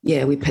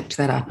 Yeah, we picked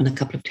that up in a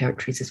couple of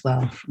territories as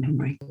well, from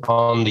memory.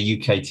 On the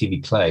UK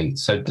TV Play,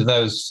 so do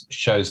those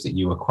shows that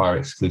you acquire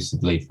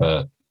exclusively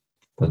for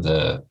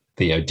the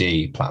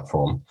VOD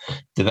platform,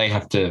 do they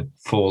have to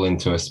fall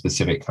into a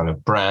specific kind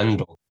of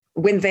brand?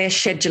 When they're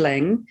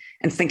scheduling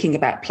and thinking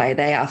about Play,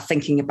 they are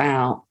thinking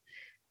about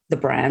the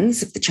brands,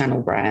 the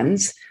channel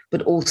brands,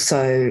 but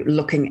also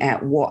looking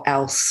at what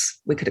else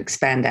we could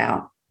expand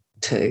out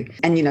to.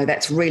 And, you know,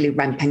 that's really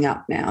ramping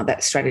up now.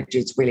 That strategy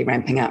is really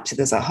ramping up. So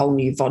there's a whole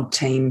new VOD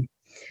team,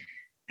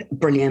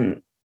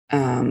 brilliant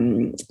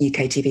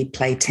UK TV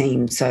Play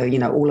team. So, you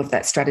know, all of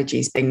that strategy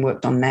is being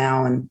worked on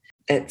now, and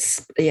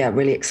it's,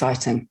 really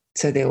exciting.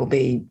 So there will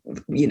be,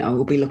 you know,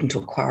 we'll be looking to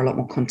acquire a lot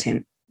more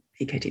content,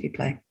 UK TV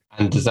Play.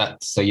 And does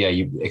that,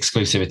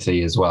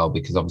 exclusivity as well,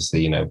 because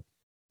obviously, you know,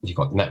 you've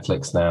got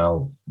Netflix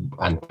now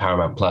and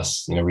Paramount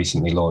Plus, you know,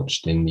 recently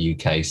launched in the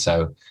UK.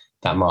 So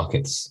that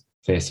market's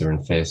fiercer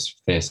and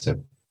fiercer.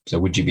 So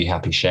would you be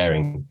happy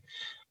sharing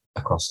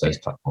across those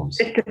platforms?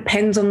 It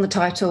depends on the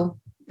title.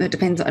 It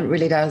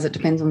really does. It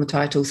depends on the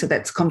title. So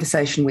that's a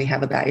conversation we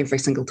have about every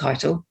single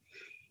title.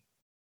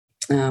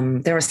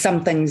 There are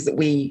some things that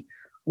we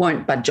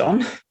won't budge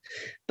on,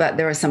 but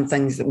there are some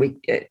things that we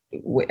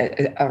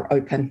are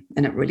open,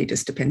 and it really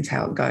just depends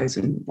how it goes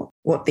and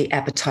what the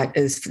appetite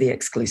is for the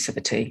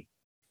exclusivity.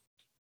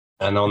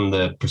 And on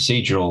the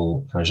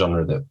procedural kind of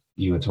genre that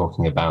you were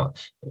talking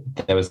about,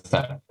 there was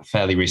that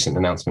fairly recent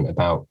announcement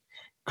about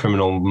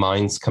Criminal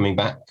Minds coming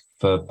back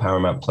for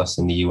Paramount Plus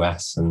in the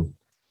US. And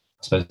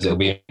I suppose it'll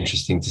be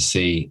interesting to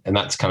see, and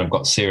that's kind of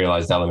got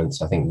serialized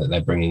elements, I think, that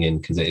they're bringing in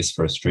because it is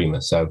for a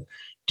streamer. So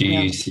do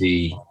you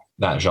see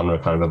that genre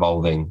kind of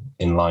evolving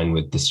in line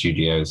with the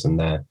studios and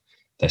their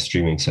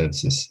streaming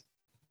services?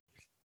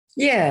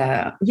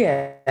 Yeah,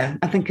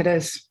 I think it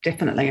is,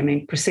 definitely. I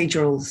mean,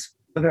 procedurals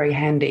are very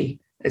handy.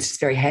 It's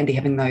just very handy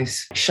having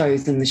those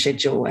shows in the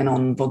schedule and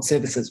on VOD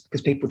services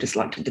because people just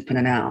like to dip in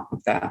and out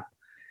of that.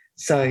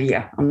 So,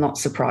 yeah, I'm not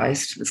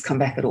surprised it's come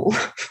back at all.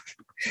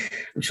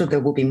 I'm sure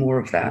there will be more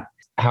of that.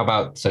 How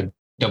about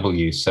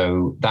W?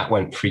 So that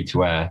went free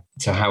to air.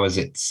 So how has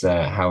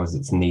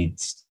its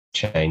needs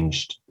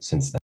changed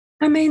since then?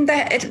 I mean,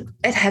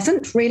 it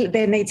hasn't really,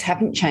 their needs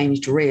haven't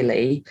changed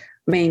really.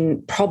 I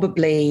mean,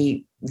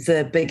 probably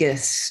the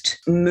biggest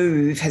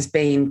move has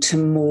been to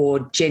more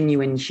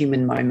genuine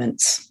human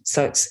moments.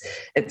 So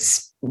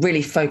it's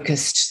really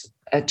focused,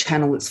 a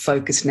channel that's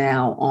focused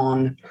now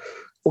on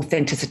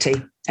authenticity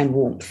and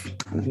warmth.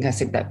 I think I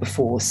said that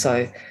before.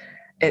 So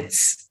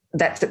that's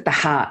at the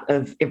heart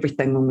of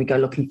everything when we go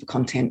looking for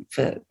content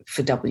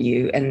for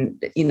W.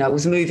 And, you know, it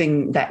was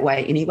moving that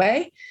way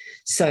anyway.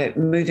 So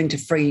moving to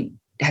free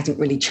hasn't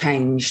really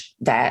changed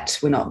that.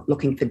 We're not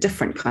looking for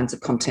different kinds of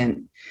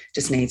content,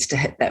 just needs to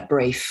hit that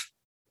brief.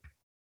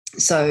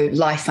 So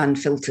Life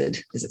Unfiltered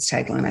is its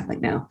tagline, I think,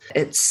 now.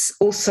 It's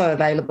also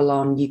available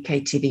on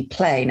UK TV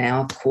Play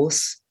now, of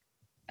course.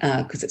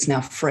 because it's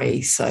now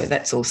free. So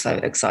that's also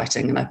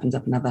exciting and opens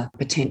up another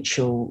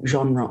potential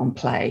genre on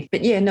Play.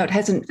 But yeah, no, it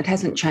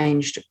hasn't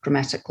changed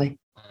dramatically.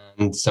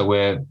 And so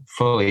we're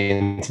fully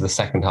into the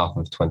second half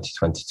of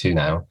 2022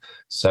 now.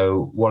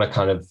 So what are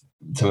kind of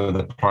some of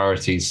the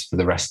priorities for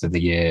the rest of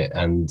the year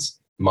and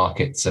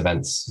markets,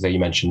 events? So you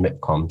mentioned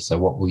MIPCOM. So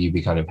what will you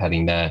be kind of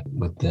heading there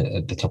with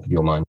at the top of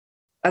your mind?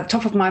 At the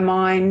top of my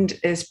mind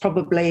is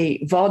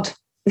probably VOD.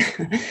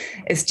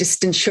 It's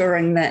just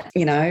ensuring that,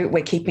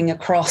 we're keeping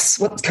across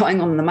what's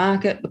going on in the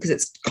market because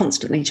it's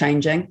constantly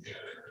changing,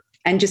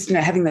 and just,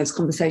 having those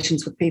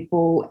conversations with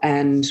people.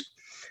 And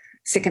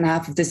second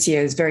half of this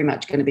year is very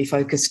much going to be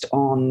focused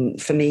on,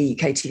 for me,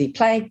 UK TV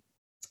Play,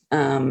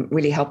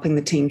 really helping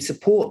the team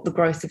support the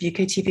growth of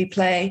UK TV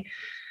Play,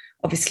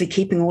 obviously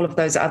keeping all of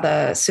those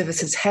other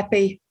services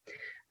happy,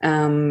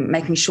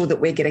 making sure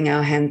that we're getting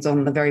our hands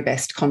on the very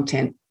best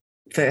content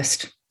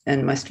first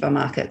in most of our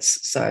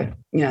markets. So,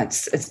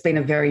 it's been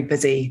a very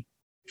busy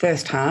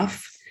first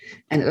half,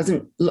 and it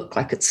doesn't look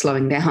like it's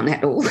slowing down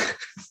at all.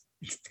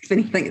 If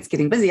anything, it's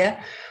getting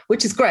busier,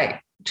 which is great,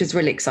 which is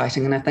really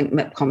exciting. And I think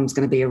MIPCOM is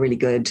going to be a really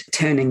good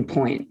turning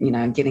point,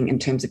 in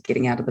terms of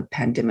getting out of the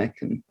pandemic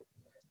and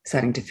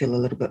starting to feel a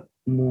little bit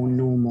more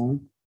normal.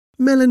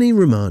 Melanie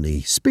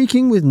Romani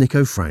speaking with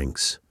Nico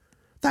Franks.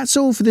 That's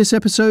all for this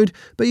episode,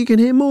 but you can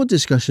hear more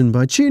discussion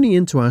by tuning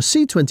into our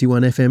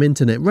C21 FM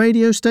internet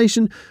radio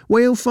station,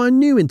 where you'll find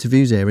new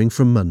interviews airing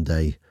from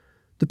Monday.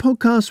 The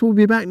podcast will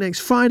be back next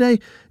Friday.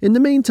 In the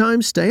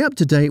meantime, stay up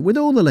to date with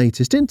all the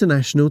latest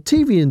international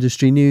TV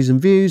industry news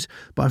and views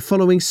by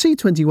following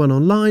C21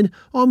 online,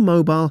 on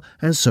mobile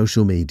and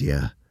social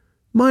media.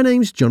 My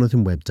name's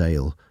Jonathan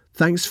Webdale.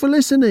 Thanks for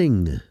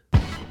listening.